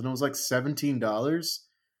meals, and it was like $17.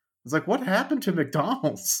 It's like, what happened to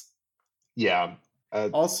McDonald's? Yeah.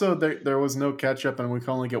 Also, there was no ketchup, and we could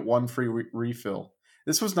only get one free refill.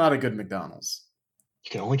 This was not a good McDonald's.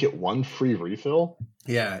 You can only get one free refill.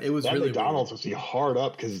 Yeah, it was that really McDonald's weird. must be hard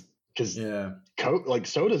up because Yeah, Coke, like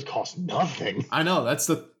sodas cost nothing. I know that's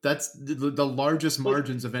the largest Like-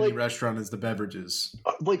 margins of any like- restaurant is the beverages.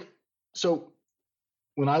 So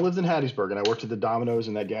when I lived in Hattiesburg and I worked at the Domino's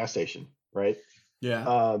in that gas station, right?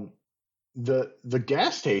 Yeah, The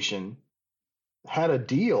gas station had a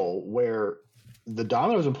deal where the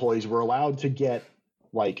Domino's employees were allowed to get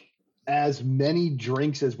like as many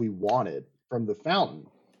drinks as we wanted from the fountain,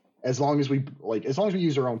 as long as we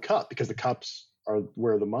use our own cup, because the cups are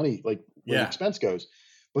where the money, like where the Yeah. expense goes.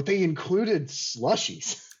 But they included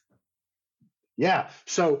slushies. Yeah.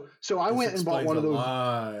 So I This went and bought explains one of a those.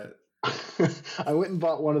 lot. I went and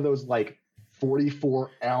bought one of those like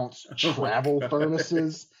 44-ounce travel God.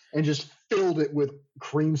 thermoses and just filled it with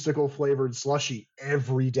creamsicle flavored slushy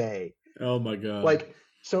every day. Oh my God! Like,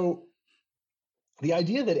 so the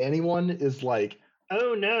idea that anyone is like,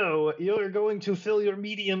 oh no, you're going to fill your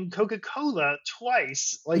medium Coca-Cola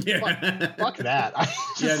twice. Like, fuck that.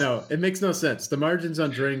 Yeah, no, it makes no sense. The margins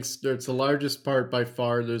on drinks, it's the largest part by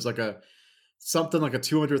far. There's like something like a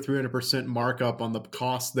 200-300% markup on the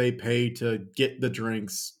cost they pay to get the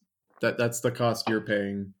drinks. That's the cost you're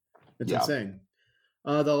paying. It's insane.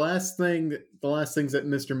 The last things that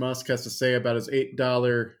Mr. Musk has to say about his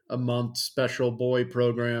 $8 a month special boy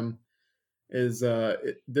program is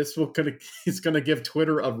he's gonna give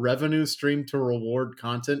Twitter a revenue stream to reward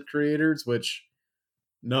content creators, which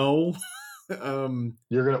no.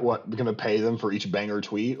 You're gonna pay them for each banger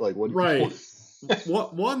tweet? Like what? Right.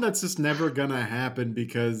 One that's just never gonna happen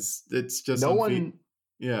because it's just no one.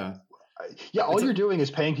 Yeah. Yeah, all you're doing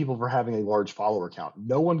is paying people for having a large follower count.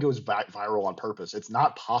 No one goes viral on purpose. It's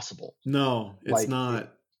not possible. No, it's Like,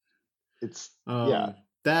 not. It's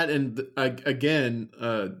That, and again,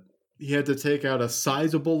 he had to take out a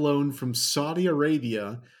sizable loan from Saudi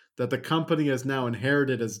Arabia that the company has now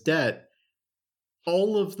inherited as debt.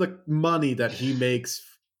 All of the money that he makes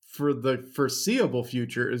for the foreseeable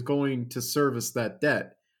future is going to service that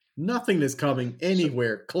debt. Nothing is coming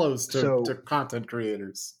anywhere close to content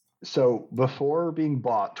creators. So before being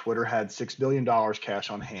bought, Twitter had $6 billion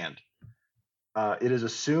cash on hand. It is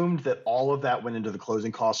assumed that all of that went into the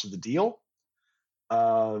closing costs of the deal.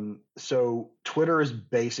 So Twitter is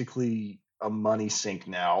basically a money sink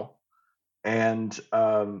now. And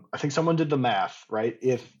I think someone did the math, right?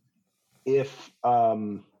 If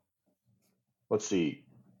let's see,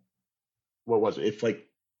 what was it? If like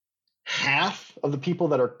half of the people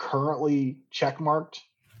that are currently checkmarked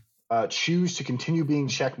choose to continue being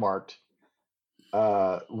checkmarked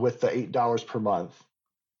with the $8 per month,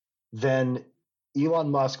 then Elon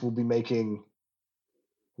Musk will be making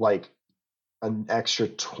like an extra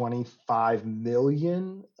 25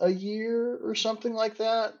 million a year or something like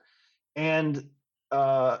that. And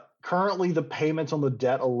currently the payments on the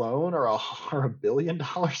debt alone are $1 billion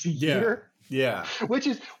a year. Yeah. Which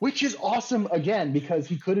is awesome, again, because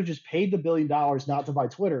he could have just paid the $1 billion not to buy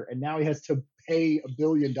Twitter, and now he has to pay $1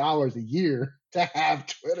 billion a year to have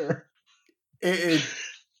Twitter.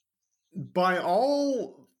 By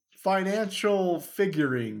all financial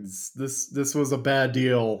figurings, this was a bad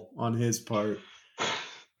deal on his part.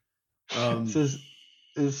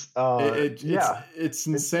 It's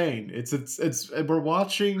insane. It's we're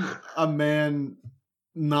watching a man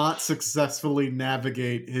not successfully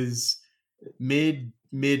navigate his mid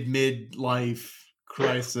life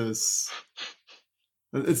crisis.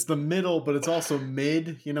 It's the middle, but it's also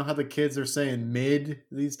mid. You know how the kids are saying mid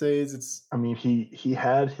these days? He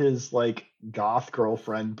had his like goth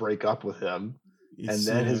girlfriend break up with him, and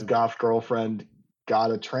then his goth girlfriend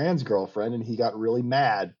got a trans girlfriend, and he got really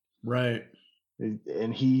mad. Right.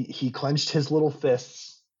 And he clenched his little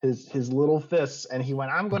fists, his little fists, and he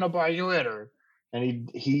went, "I'm gonna buy you Twitter,"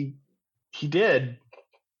 and he did,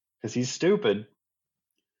 because he's stupid.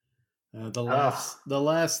 The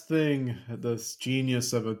last thing this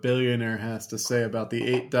genius of a billionaire has to say about the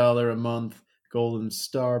 $8 a month Golden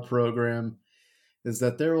Star program is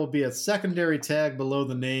that there will be a secondary tag below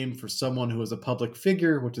the name for someone who is a public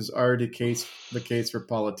figure, which is already the case for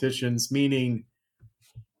politicians, meaning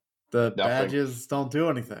The Nothing. badges don't do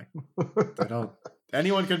anything. They don't.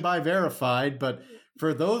 Anyone can buy verified, but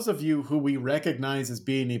for those of you who we recognize as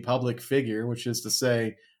being a public figure, which is to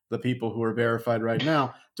say the people who are verified right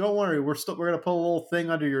now, don't worry. We're going to put a little thing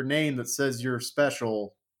under your name that says you're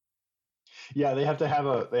special. Yeah, they have to have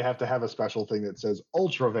a special thing that says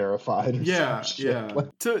ultra verified. Or Yeah, some shit.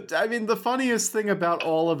 yeah. I mean, the funniest thing about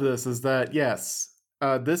all of this is that yes,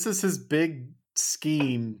 this is his big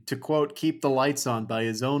scheme to quote keep the lights on by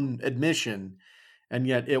his own admission, and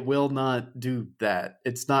yet it will not do that.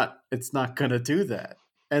 It's not going to do that.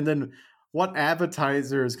 And then what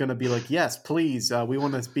advertiser is going to be like, yes, please, we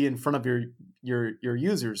want to be in front of your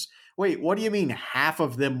users. Wait, what do you mean half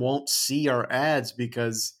of them won't see our ads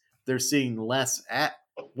because they're seeing less ad?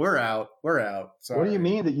 We're out. Sorry. What do you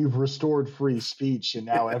mean that you've restored free speech and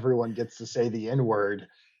now everyone gets to say the N-word?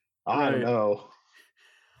 I don't know.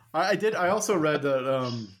 I also read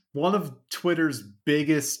that one of Twitter's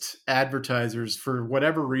biggest advertisers, for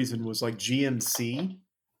whatever reason, was like GMC,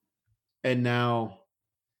 and now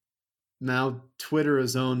Twitter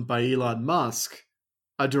is owned by Elon Musk,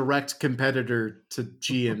 a direct competitor to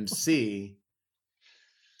GMC.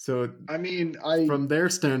 So, I mean, from their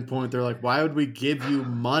standpoint, they're like, "Why would we give you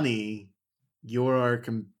money? You're our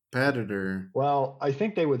competitor." Well, I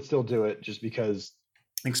think they would still do it just because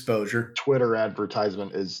exposure. Twitter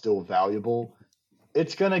advertisement is still valuable.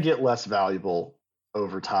 It's going to get less valuable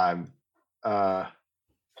over time. Like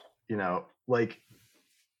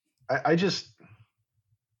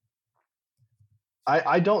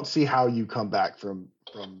I don't see how you come back from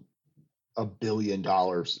 $1 billion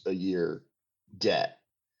a year debt.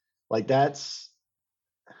 Like that's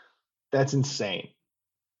insane.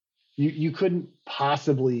 You couldn't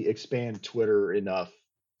possibly expand Twitter enough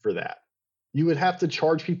for that. You would have to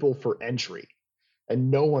charge people for entry,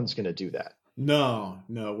 and no one's going to do that. No,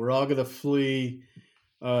 we're all going to flee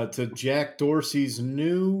to Jack Dorsey's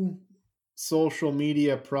new social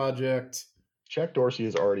media project. Jack Dorsey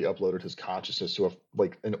has already uploaded his consciousness to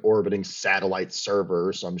an orbiting satellite server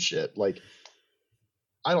or some shit. Like,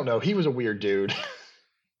 I don't know. He was a weird dude.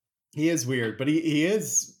 He is weird, but he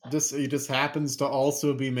just happens to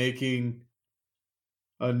also be making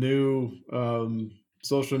a new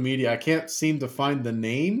social media. I can't seem to find the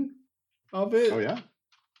name of it. Oh yeah.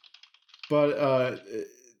 But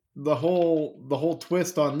the whole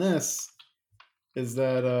twist on this is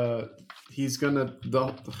that he's gonna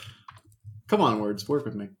come on, words, work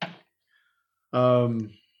with me. The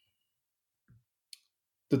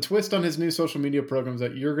twist on his new social media program is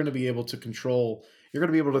that you're going to be able to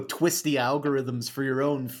twist the algorithms for your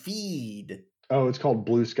own feed. Oh, it's called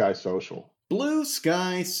Blue Sky Social. Blue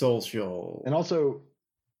Sky Social. And also,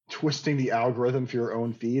 twisting the algorithm for your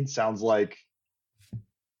own feed sounds like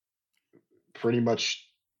pretty much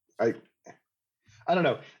I don't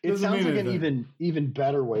know. It sounds like an even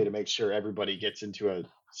better way to make sure everybody gets into a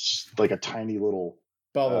tiny little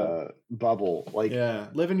bubble. Like, yeah,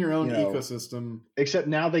 live in your own ecosystem. Except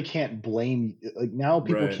now they can't blame. Like, now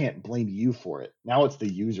people can't blame you for it. Now it's the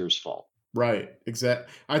user's fault. Right.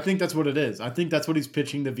 Exactly. I think that's what it is. I think that's what he's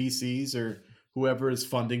pitching the VCs or whoever is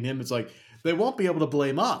funding him. It's like, they won't be able to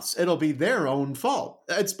blame us. It'll be their own fault.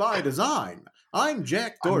 It's by design. I'm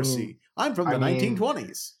Jack Dorsey. I'm from the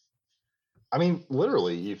 1920s. I mean,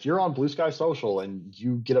 literally, if you're on Blue Sky Social and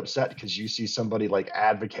you get upset because you see somebody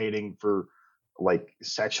advocating for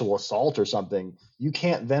sexual assault or something, you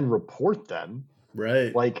can't then report them.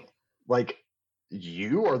 Right. Like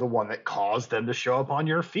you are the one that caused them to show up on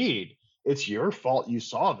your feed. It's your fault you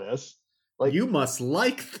saw this. Like, you must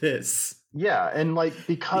like this. Yeah, and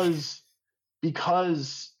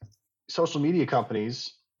because social media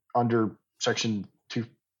companies under Section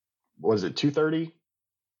 230,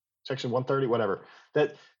 Section 130, whatever,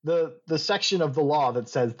 that the section of the law that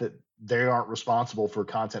says that they aren't responsible for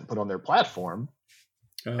content put on their platform,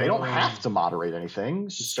 they don't have to moderate anything.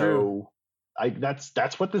 So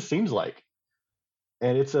that's what this seems like.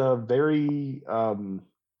 And it's a very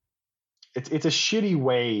it's a shitty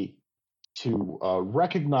way to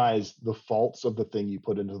recognize the faults of the thing you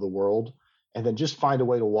put into the world and then just find a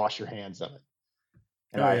way to wash your hands of it.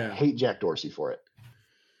 And I hate Jack Dorsey for it.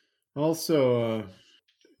 Also,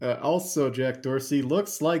 Jack Dorsey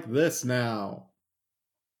looks like this now.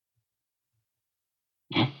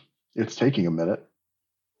 It's taking a minute.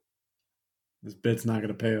 This bit's not going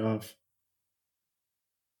to pay off.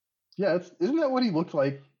 Yeah, isn't that what he looked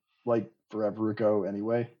like forever ago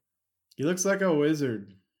anyway? He looks like a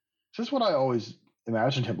wizard. It's just what I always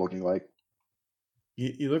imagined him looking like.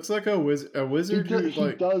 He looks like a wizard. He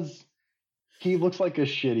looks like a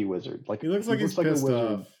shitty wizard. He looks like he's pissed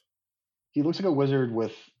off. He looks like a wizard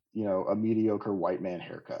with, a mediocre white man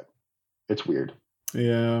haircut. It's weird.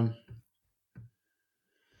 Yeah.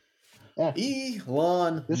 Yeah.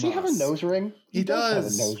 Elon Does he have a nose ring? He does. Have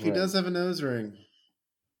a nose he ring. does have a nose ring.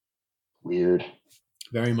 Weird.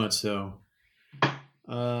 Very much so.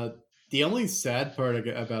 The only sad part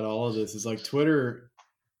about all of this is like Twitter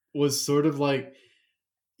was sort of like,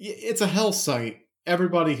 it's a hell site.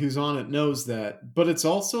 Everybody who's on it knows that, but it's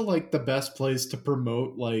also like the best place to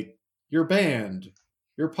promote like your band,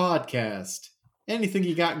 your podcast, anything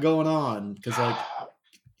you got going on, because like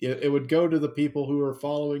it would go to the people who are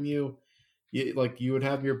following you. You would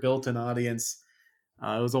have your built-in audience.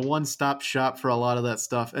 It was a one-stop shop for a lot of that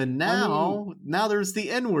stuff, and now there's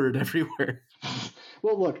the N-word everywhere.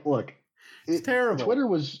 Well, look, it's terrible. Twitter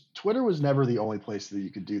was never the only place that you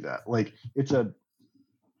could do that. Like, it's a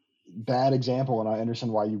bad example, and I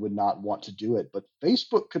understand why you would not want to do it. But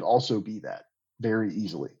Facebook could also be that very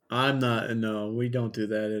easily. No, we don't do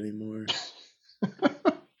that anymore.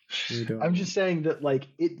 We don't. I'm just saying that like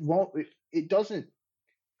it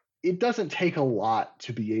doesn't take a lot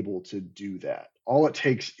to be able to do that. All it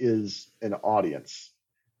takes is an audience.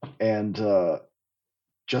 And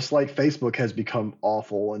just like Facebook has become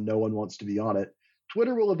awful and no one wants to be on it,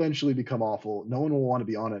 Twitter will eventually become awful. No one will want to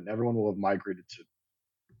be on it, and everyone will have migrated to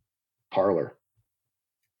Parler.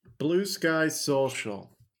 Blue Sky Social.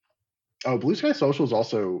 Oh, Blue Sky Social is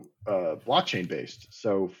also blockchain based.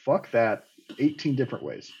 So fuck that 18 different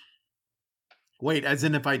ways. Wait, as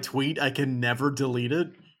in if I tweet, I can never delete it?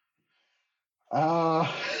 No.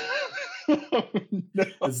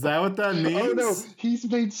 Is that what that means? Oh no, he's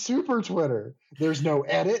made super Twitter. There's no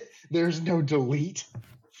edit. There's no delete.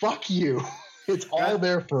 Fuck you. It's all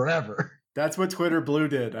there forever. That's what Twitter Blue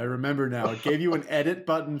did. I remember now. It gave you an edit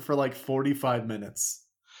button for like 45 minutes.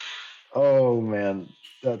 Oh man,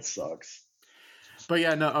 that sucks. But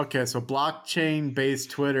yeah, no, okay, so blockchain-based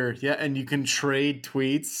Twitter. Yeah, and you can trade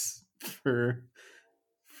tweets for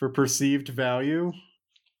perceived value.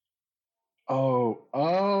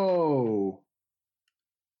 Oh.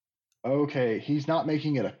 Okay, he's not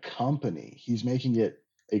making it a company. He's making it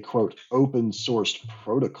a quote open source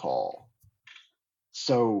protocol.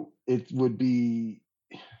 So it would be,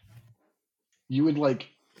 you would like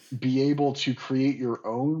be able to create your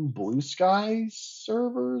own Blue Sky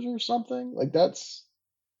servers or something. Like that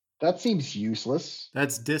seems useless.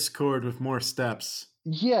 That's Discord with more steps.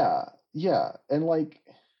 Yeah. And like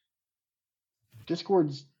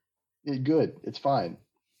Discord's good. It's fine.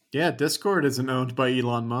 Yeah, Discord isn't owned by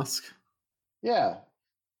Elon Musk. Yeah.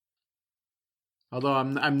 Although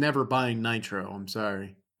I'm never buying Nitro. I'm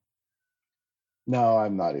sorry. No,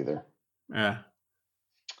 I'm not either. Yeah.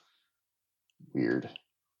 Weird.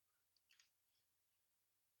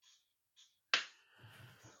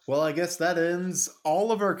 Well, I guess that ends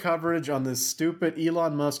all of our coverage on this stupid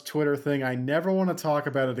Elon Musk Twitter thing. I never want to talk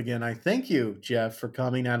about it again. I thank you, Jeff, for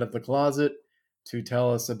coming out of the closet to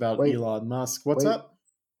tell us about Elon Musk. What's up?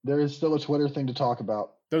 There is still a Twitter thing to talk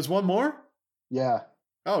about. There's one more? Yeah.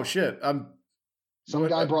 Oh, shit. Some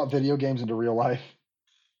guy brought video games into real life.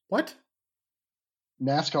 What?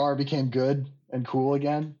 NASCAR became good and cool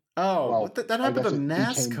again. Oh, well, that happened to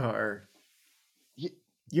NASCAR.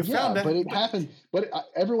 You found out, but it happened. But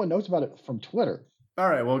everyone knows about it from Twitter. All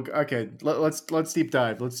right. Well, okay. Let's deep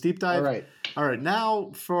dive. Let's deep dive. All right.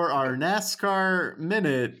 Now for our NASCAR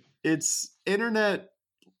minute, it's internet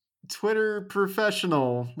Twitter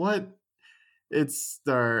professional. What? It's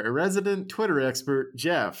our resident Twitter expert,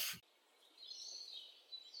 Jeff.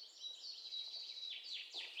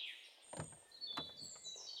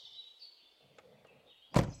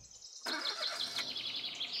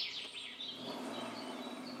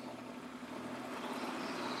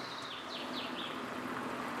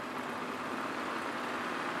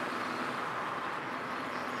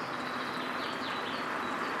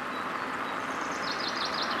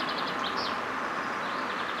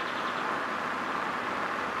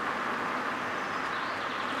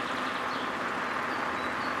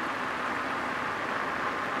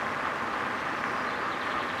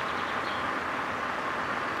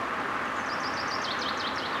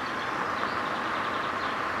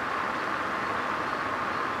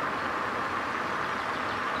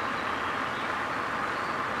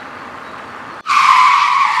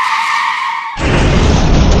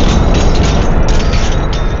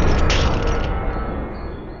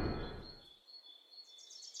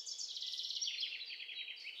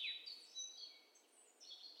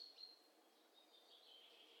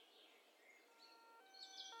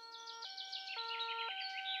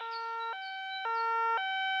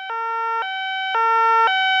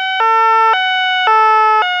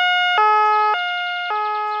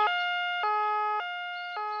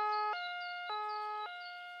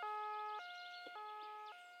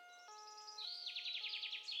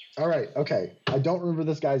 All right, okay. I don't remember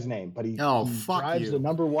this guy's name, but he fuck drives you. the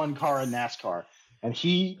number one car in NASCAR, and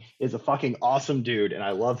he is a fucking awesome dude, and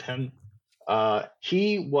I love him.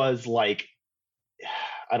 He was like,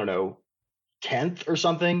 I don't know, 10th or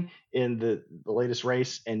something in the latest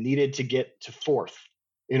race, and needed to get to 4th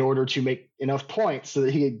in order to make enough points so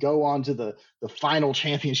that he could go on to the final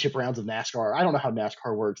championship rounds of NASCAR. I don't know how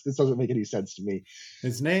NASCAR works. This doesn't make any sense to me.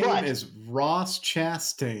 His name is Ross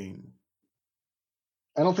Chastain.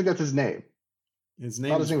 I don't think that's his name. His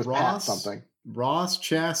name was Ross Pat something. Ross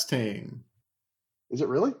Chastain. Is it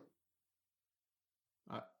really?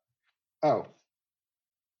 Oh.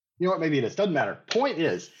 You know what? Maybe it is. Doesn't matter. Point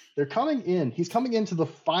is, they're coming in. He's coming into the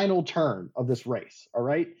final turn of this race. All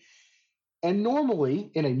right. And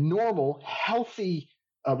normally, in a normal, healthy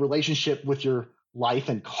relationship with your life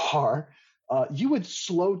and car, you would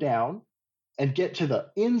slow down and get to the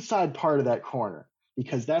inside part of that corner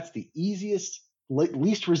because that's the easiest,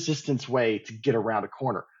 least resistance way to get around a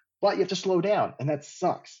corner. But you have to slow down, and that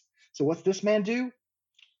sucks. So what's this man do?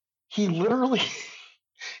 He literally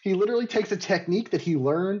takes a technique that he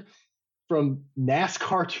learned from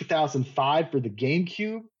NASCAR 2005 for the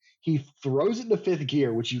GameCube. He throws it into fifth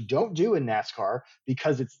gear, which you don't do in NASCAR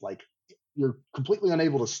because it's like you're completely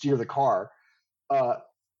unable to steer the car.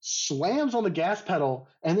 Slams on the gas pedal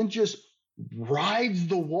and then just rides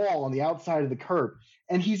the wall on the outside of the curb.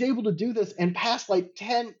 And he's able to do this and pass like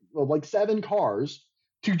 7 cars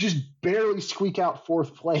to just barely squeak out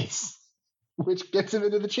 4th place, which gets him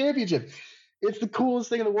into the championship. It's the coolest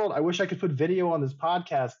thing in the world. I wish I could put video on this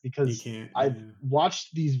podcast because I've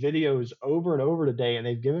watched these videos over and over today, and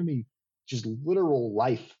they've given me just literal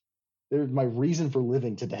life. They're my reason for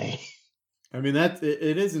living today. I mean, it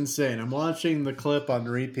is insane. I'm watching the clip on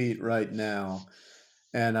repeat right now,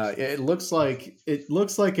 and it looks like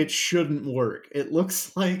it shouldn't work. It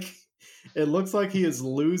looks like he is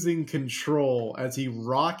losing control as he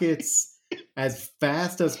rockets as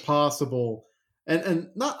fast as possible. And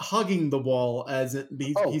not hugging the wall as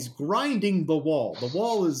he's grinding the wall. The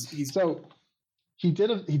wall is so he did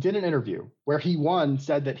an interview where he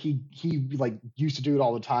said that he like used to do it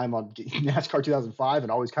all the time on NASCAR 2005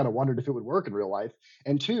 and always kind of wondered if it would work in real life.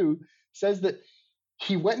 And 2, says that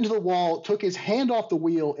he went into the wall, took his hand off the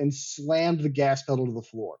wheel, and slammed the gas pedal to the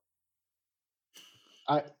floor.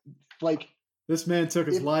 This man took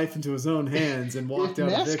his life into his own hands and walked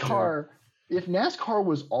out a victor. If NASCAR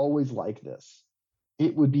was always like this,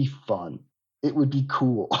 it would be fun. It would be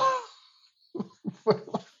cool.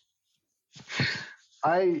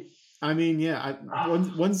 I mean, yeah.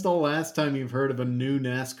 When's the last time you've heard of a new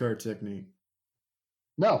NASCAR technique?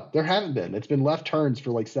 No, there haven't been. It's been left turns for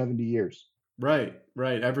like 70 years. Right.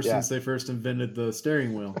 Ever since they first invented the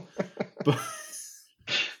steering wheel. But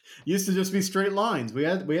used to just be straight lines. We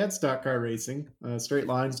had stock car racing, straight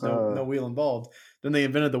lines, no wheel involved. Then they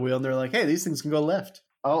invented the wheel, and they're like, hey, these things can go left.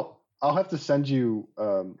 I'll have to send you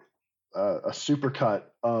a supercut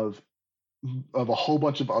of a whole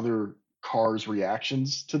bunch of other cars'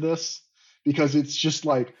 reactions to this because it's just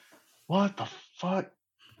like, what the fuck?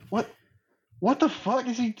 What the fuck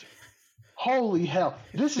is he? Holy hell!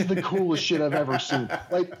 This is the coolest shit I've ever seen.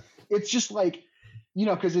 Like, it's just like,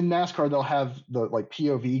 because in NASCAR they'll have the like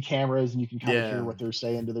POV cameras and you can kind of hear what they're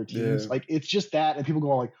saying to their teams. Yeah. Like, it's just that, and people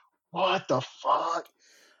go like, what the fuck?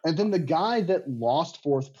 And then the guy that lost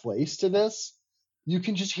 4th place to this, you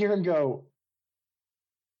can just hear him go,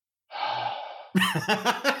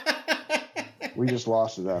 we just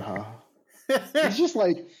lost to that, huh? He's just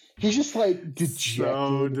like dejected.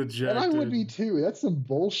 So dejected. And I would be too. That's some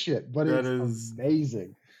bullshit, but it's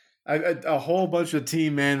amazing. A whole bunch of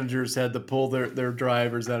team managers had to pull their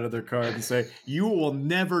drivers out of their car and say, you will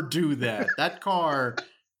never do that. That car,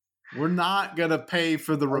 we're not going to pay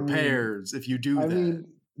for the repairs if you do that. I mean,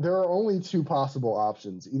 there are only 2 possible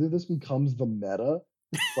options. Either this becomes the meta,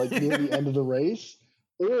 like near the end of the race,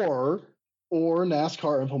 or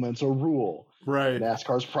NASCAR implements a rule. Right.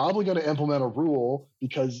 NASCAR's probably going to implement a rule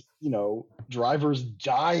because, drivers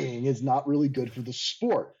dying is not really good for the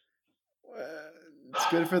sport. It's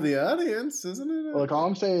good for the audience, isn't it? Like, all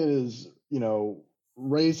I'm saying is,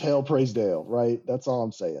 raise hell, praise Dale, right? That's all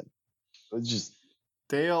I'm saying. It's just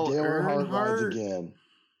Dale Earnhardt rides again.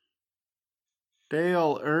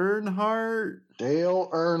 Dale Earnhardt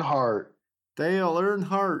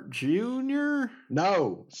Jr.?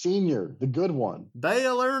 No, Senior, the good one.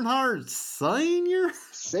 Dale Earnhardt Senior?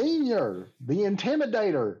 Senior, the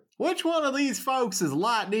Intimidator. Which one of these folks is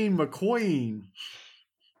Lightning McQueen?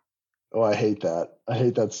 Oh, I hate that. I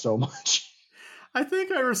hate that so much. I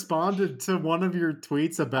think I responded to one of your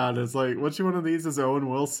tweets about it. It's like, which one of these does Owen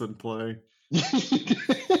Wilson play? You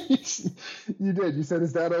did. You said,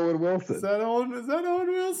 "Is that Owen Wilson?" Is that Owen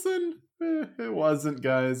Wilson? It wasn't,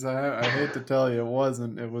 guys. I hate to tell you, it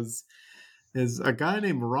wasn't. It was a guy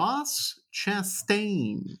named Ross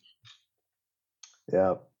Chastain.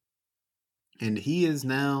 Yeah. And he is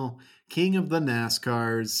now king of the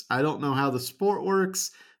NASCARs. I don't know how the sport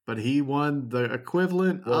works, but he won the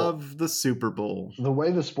equivalent of the Super Bowl. The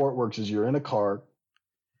way the sport works is you're in a car,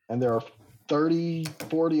 and there are 30,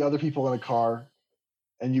 40 other people in a car,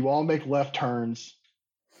 and you all make left turns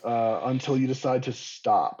until you decide to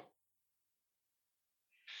stop.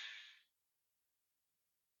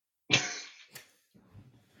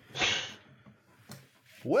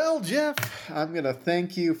 Well, Jeff, I'm going to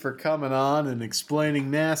thank you for coming on and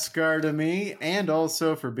explaining NASCAR to me, and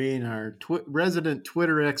also for being our resident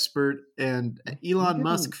Twitter expert and Elon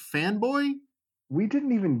Musk fanboy. We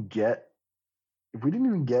didn't even get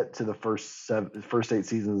to the first 8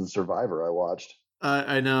 seasons of Survivor I watched.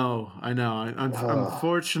 I know.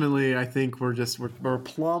 Unfortunately, I think we're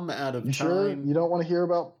plumb out of time. Sure you don't want to hear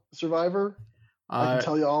about Survivor? I can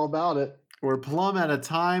tell you all about it. We're plumb out of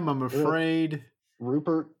time, I'm afraid.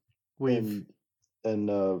 Rupert and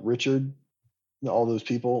Richard, all those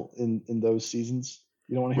people in those seasons.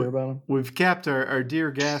 You don't want to hear about them? We've kept our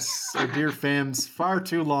dear guests, our dear fans, far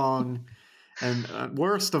too long. And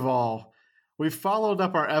worst of all, we followed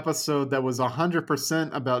up our episode that was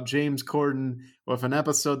 100% about James Corden with an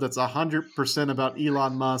episode that's 100% about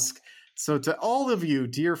Elon Musk. So to all of you,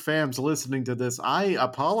 dear fans listening to this, I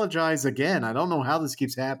apologize again. I don't know how this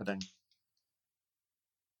keeps happening.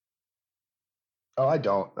 Oh, I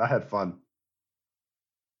don't. I had fun.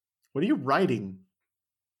 What are you writing?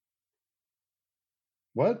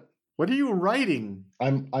 What? What are you writing?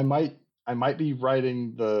 I might be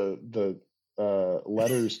writing the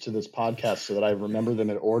letters to this podcast so that I remember them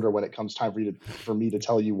in order when it comes time for me to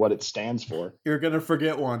tell you what it stands for. You're going to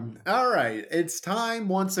forget one. All right. It's time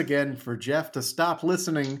once again for Jeff to stop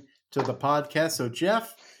listening to the podcast. So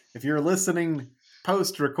Jeff, if you're listening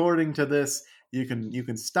post-recording to this, you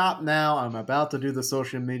can stop now. I'm about to do the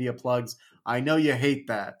social media plugs. I know you hate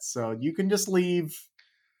that, so you can just leave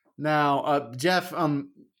now. Jeff,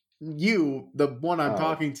 you, the one I'm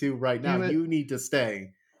talking to right now, you need to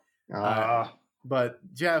stay. But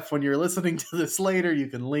Jeff, when you're listening to this later, you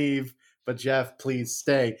can leave. But Jeff, please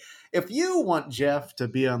stay. If you want Jeff to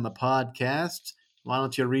be on the podcast, why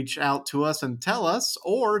don't you reach out to us and tell us?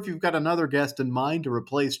 Or if you've got another guest in mind to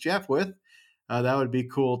replace Jeff with, that would be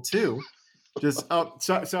cool too. Just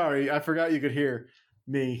sorry, I forgot you could hear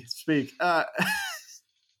me speak.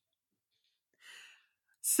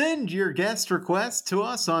 Send your guest request to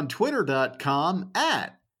us on twitter.com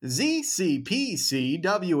at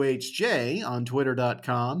ZCPCWHJ on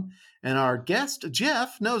twitter.com, and our guest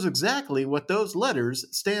Jeff knows exactly what those letters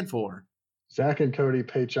stand for. Zach and Cody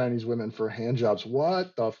pay Chinese women for hand jobs.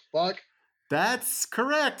 What the fuck? That's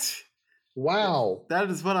correct. Wow. That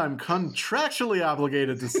is what I'm contractually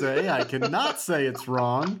obligated to say. I cannot say it's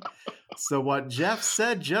wrong. So what Jeff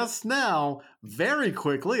said just now, very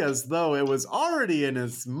quickly, as though it was already in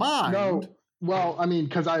his mind. No. Well, I mean,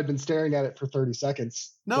 because I had been staring at it for 30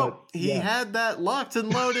 seconds. No, he had that locked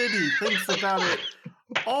and loaded. He thinks about it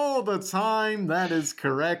all the time. That is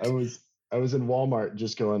correct. I was in Walmart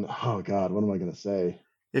just going, oh, God, what am I going to say?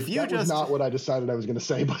 That was not what I decided I was going to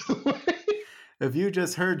say, by the way. If you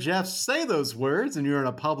just heard Jeff say those words and you're in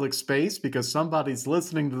a public space because somebody's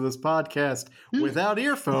listening to this podcast without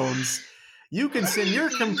earphones, you can send your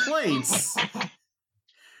complaints.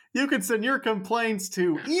 You can send your complaints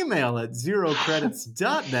to email at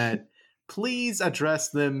zerocredits.net. Please address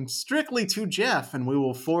them strictly to Jeff, and we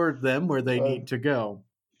will forward them where they need to go.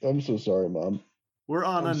 I'm so sorry, Mom. We're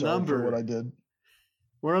on a number. For what I did.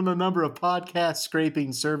 We're on a number of podcast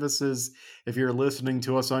scraping services. If you're listening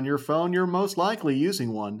to us on your phone, you're most likely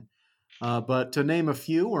using one. But to name a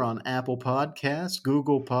few, we're on Apple Podcasts,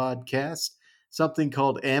 Google Podcasts, something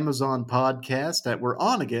called Amazon Podcast that we're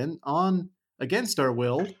on against our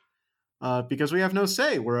will, because we have no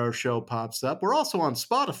say where our show pops up. We're also on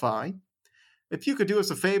Spotify. If you could do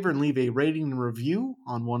us a favor and leave a rating and review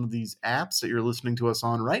on one of these apps that you're listening to us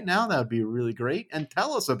on right now, that would be really great. And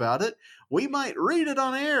tell us about it. We might read it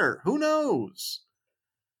on air. Who knows?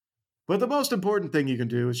 But the most important thing you can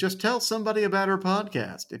do is just tell somebody about our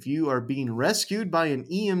podcast. If you are being rescued by an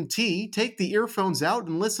EMT, take the earphones out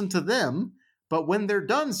and listen to them. But when they're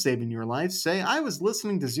done saving your life, say, I was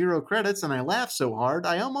listening to Zero Credits and I laughed so hard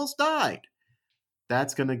I almost died.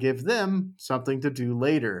 That's going to give them something to do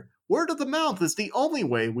later. Word of the mouth is the only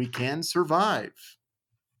way we can survive.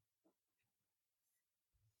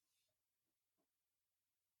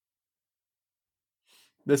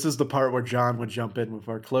 This is the part where John would jump in with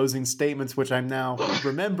our closing statements, which I'm now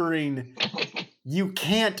remembering you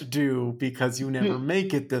can't do because you never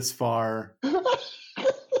make it this far.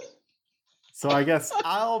 So I guess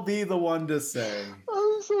I'll be the one to say.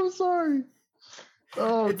 I'm so sorry.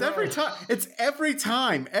 Oh, it's every time. It's every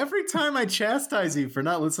time. Every time I chastise you for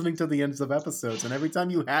not listening to the ends of episodes, and every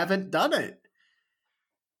time you haven't done it.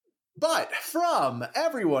 But from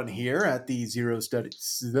everyone here at the Zero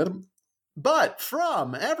Studies. But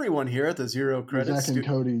from everyone here at the Zero Credits. Zach and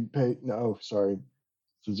Cody pay. No, sorry.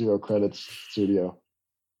 It's the Zero Credits studio.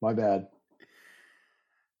 My bad.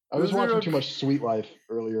 I was watching too much Sweet Life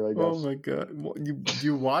earlier, I guess. Oh my god!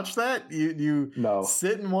 You watch that? You no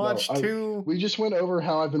sit and watch too? We just went over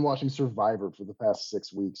how I've been watching Survivor for the past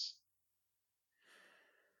 6 weeks.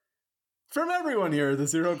 From everyone here at the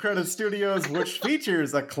Zero Credit Studios, which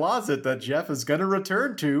features a closet that Jeff is going to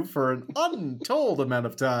return to for an untold amount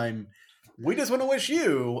of time, we just want to wish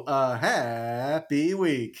you a happy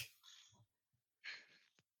week.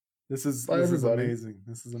 This is amazing.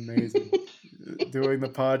 This is amazing. Doing the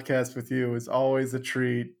podcast with you is always a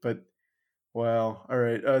treat, but wow. All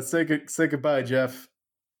right. Say goodbye, Jeff.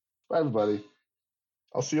 Bye, everybody.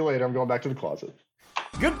 I'll see you later. I'm going back to the closet.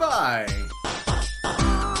 Goodbye.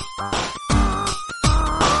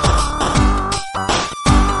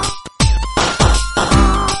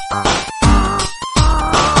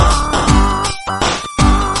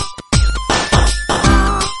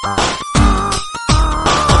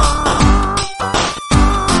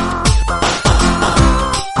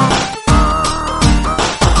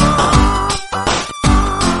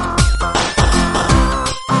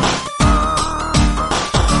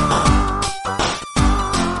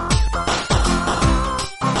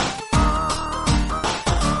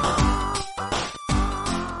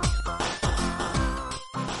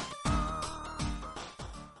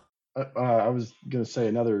 I was going to say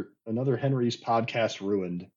another Henry's podcast ruined.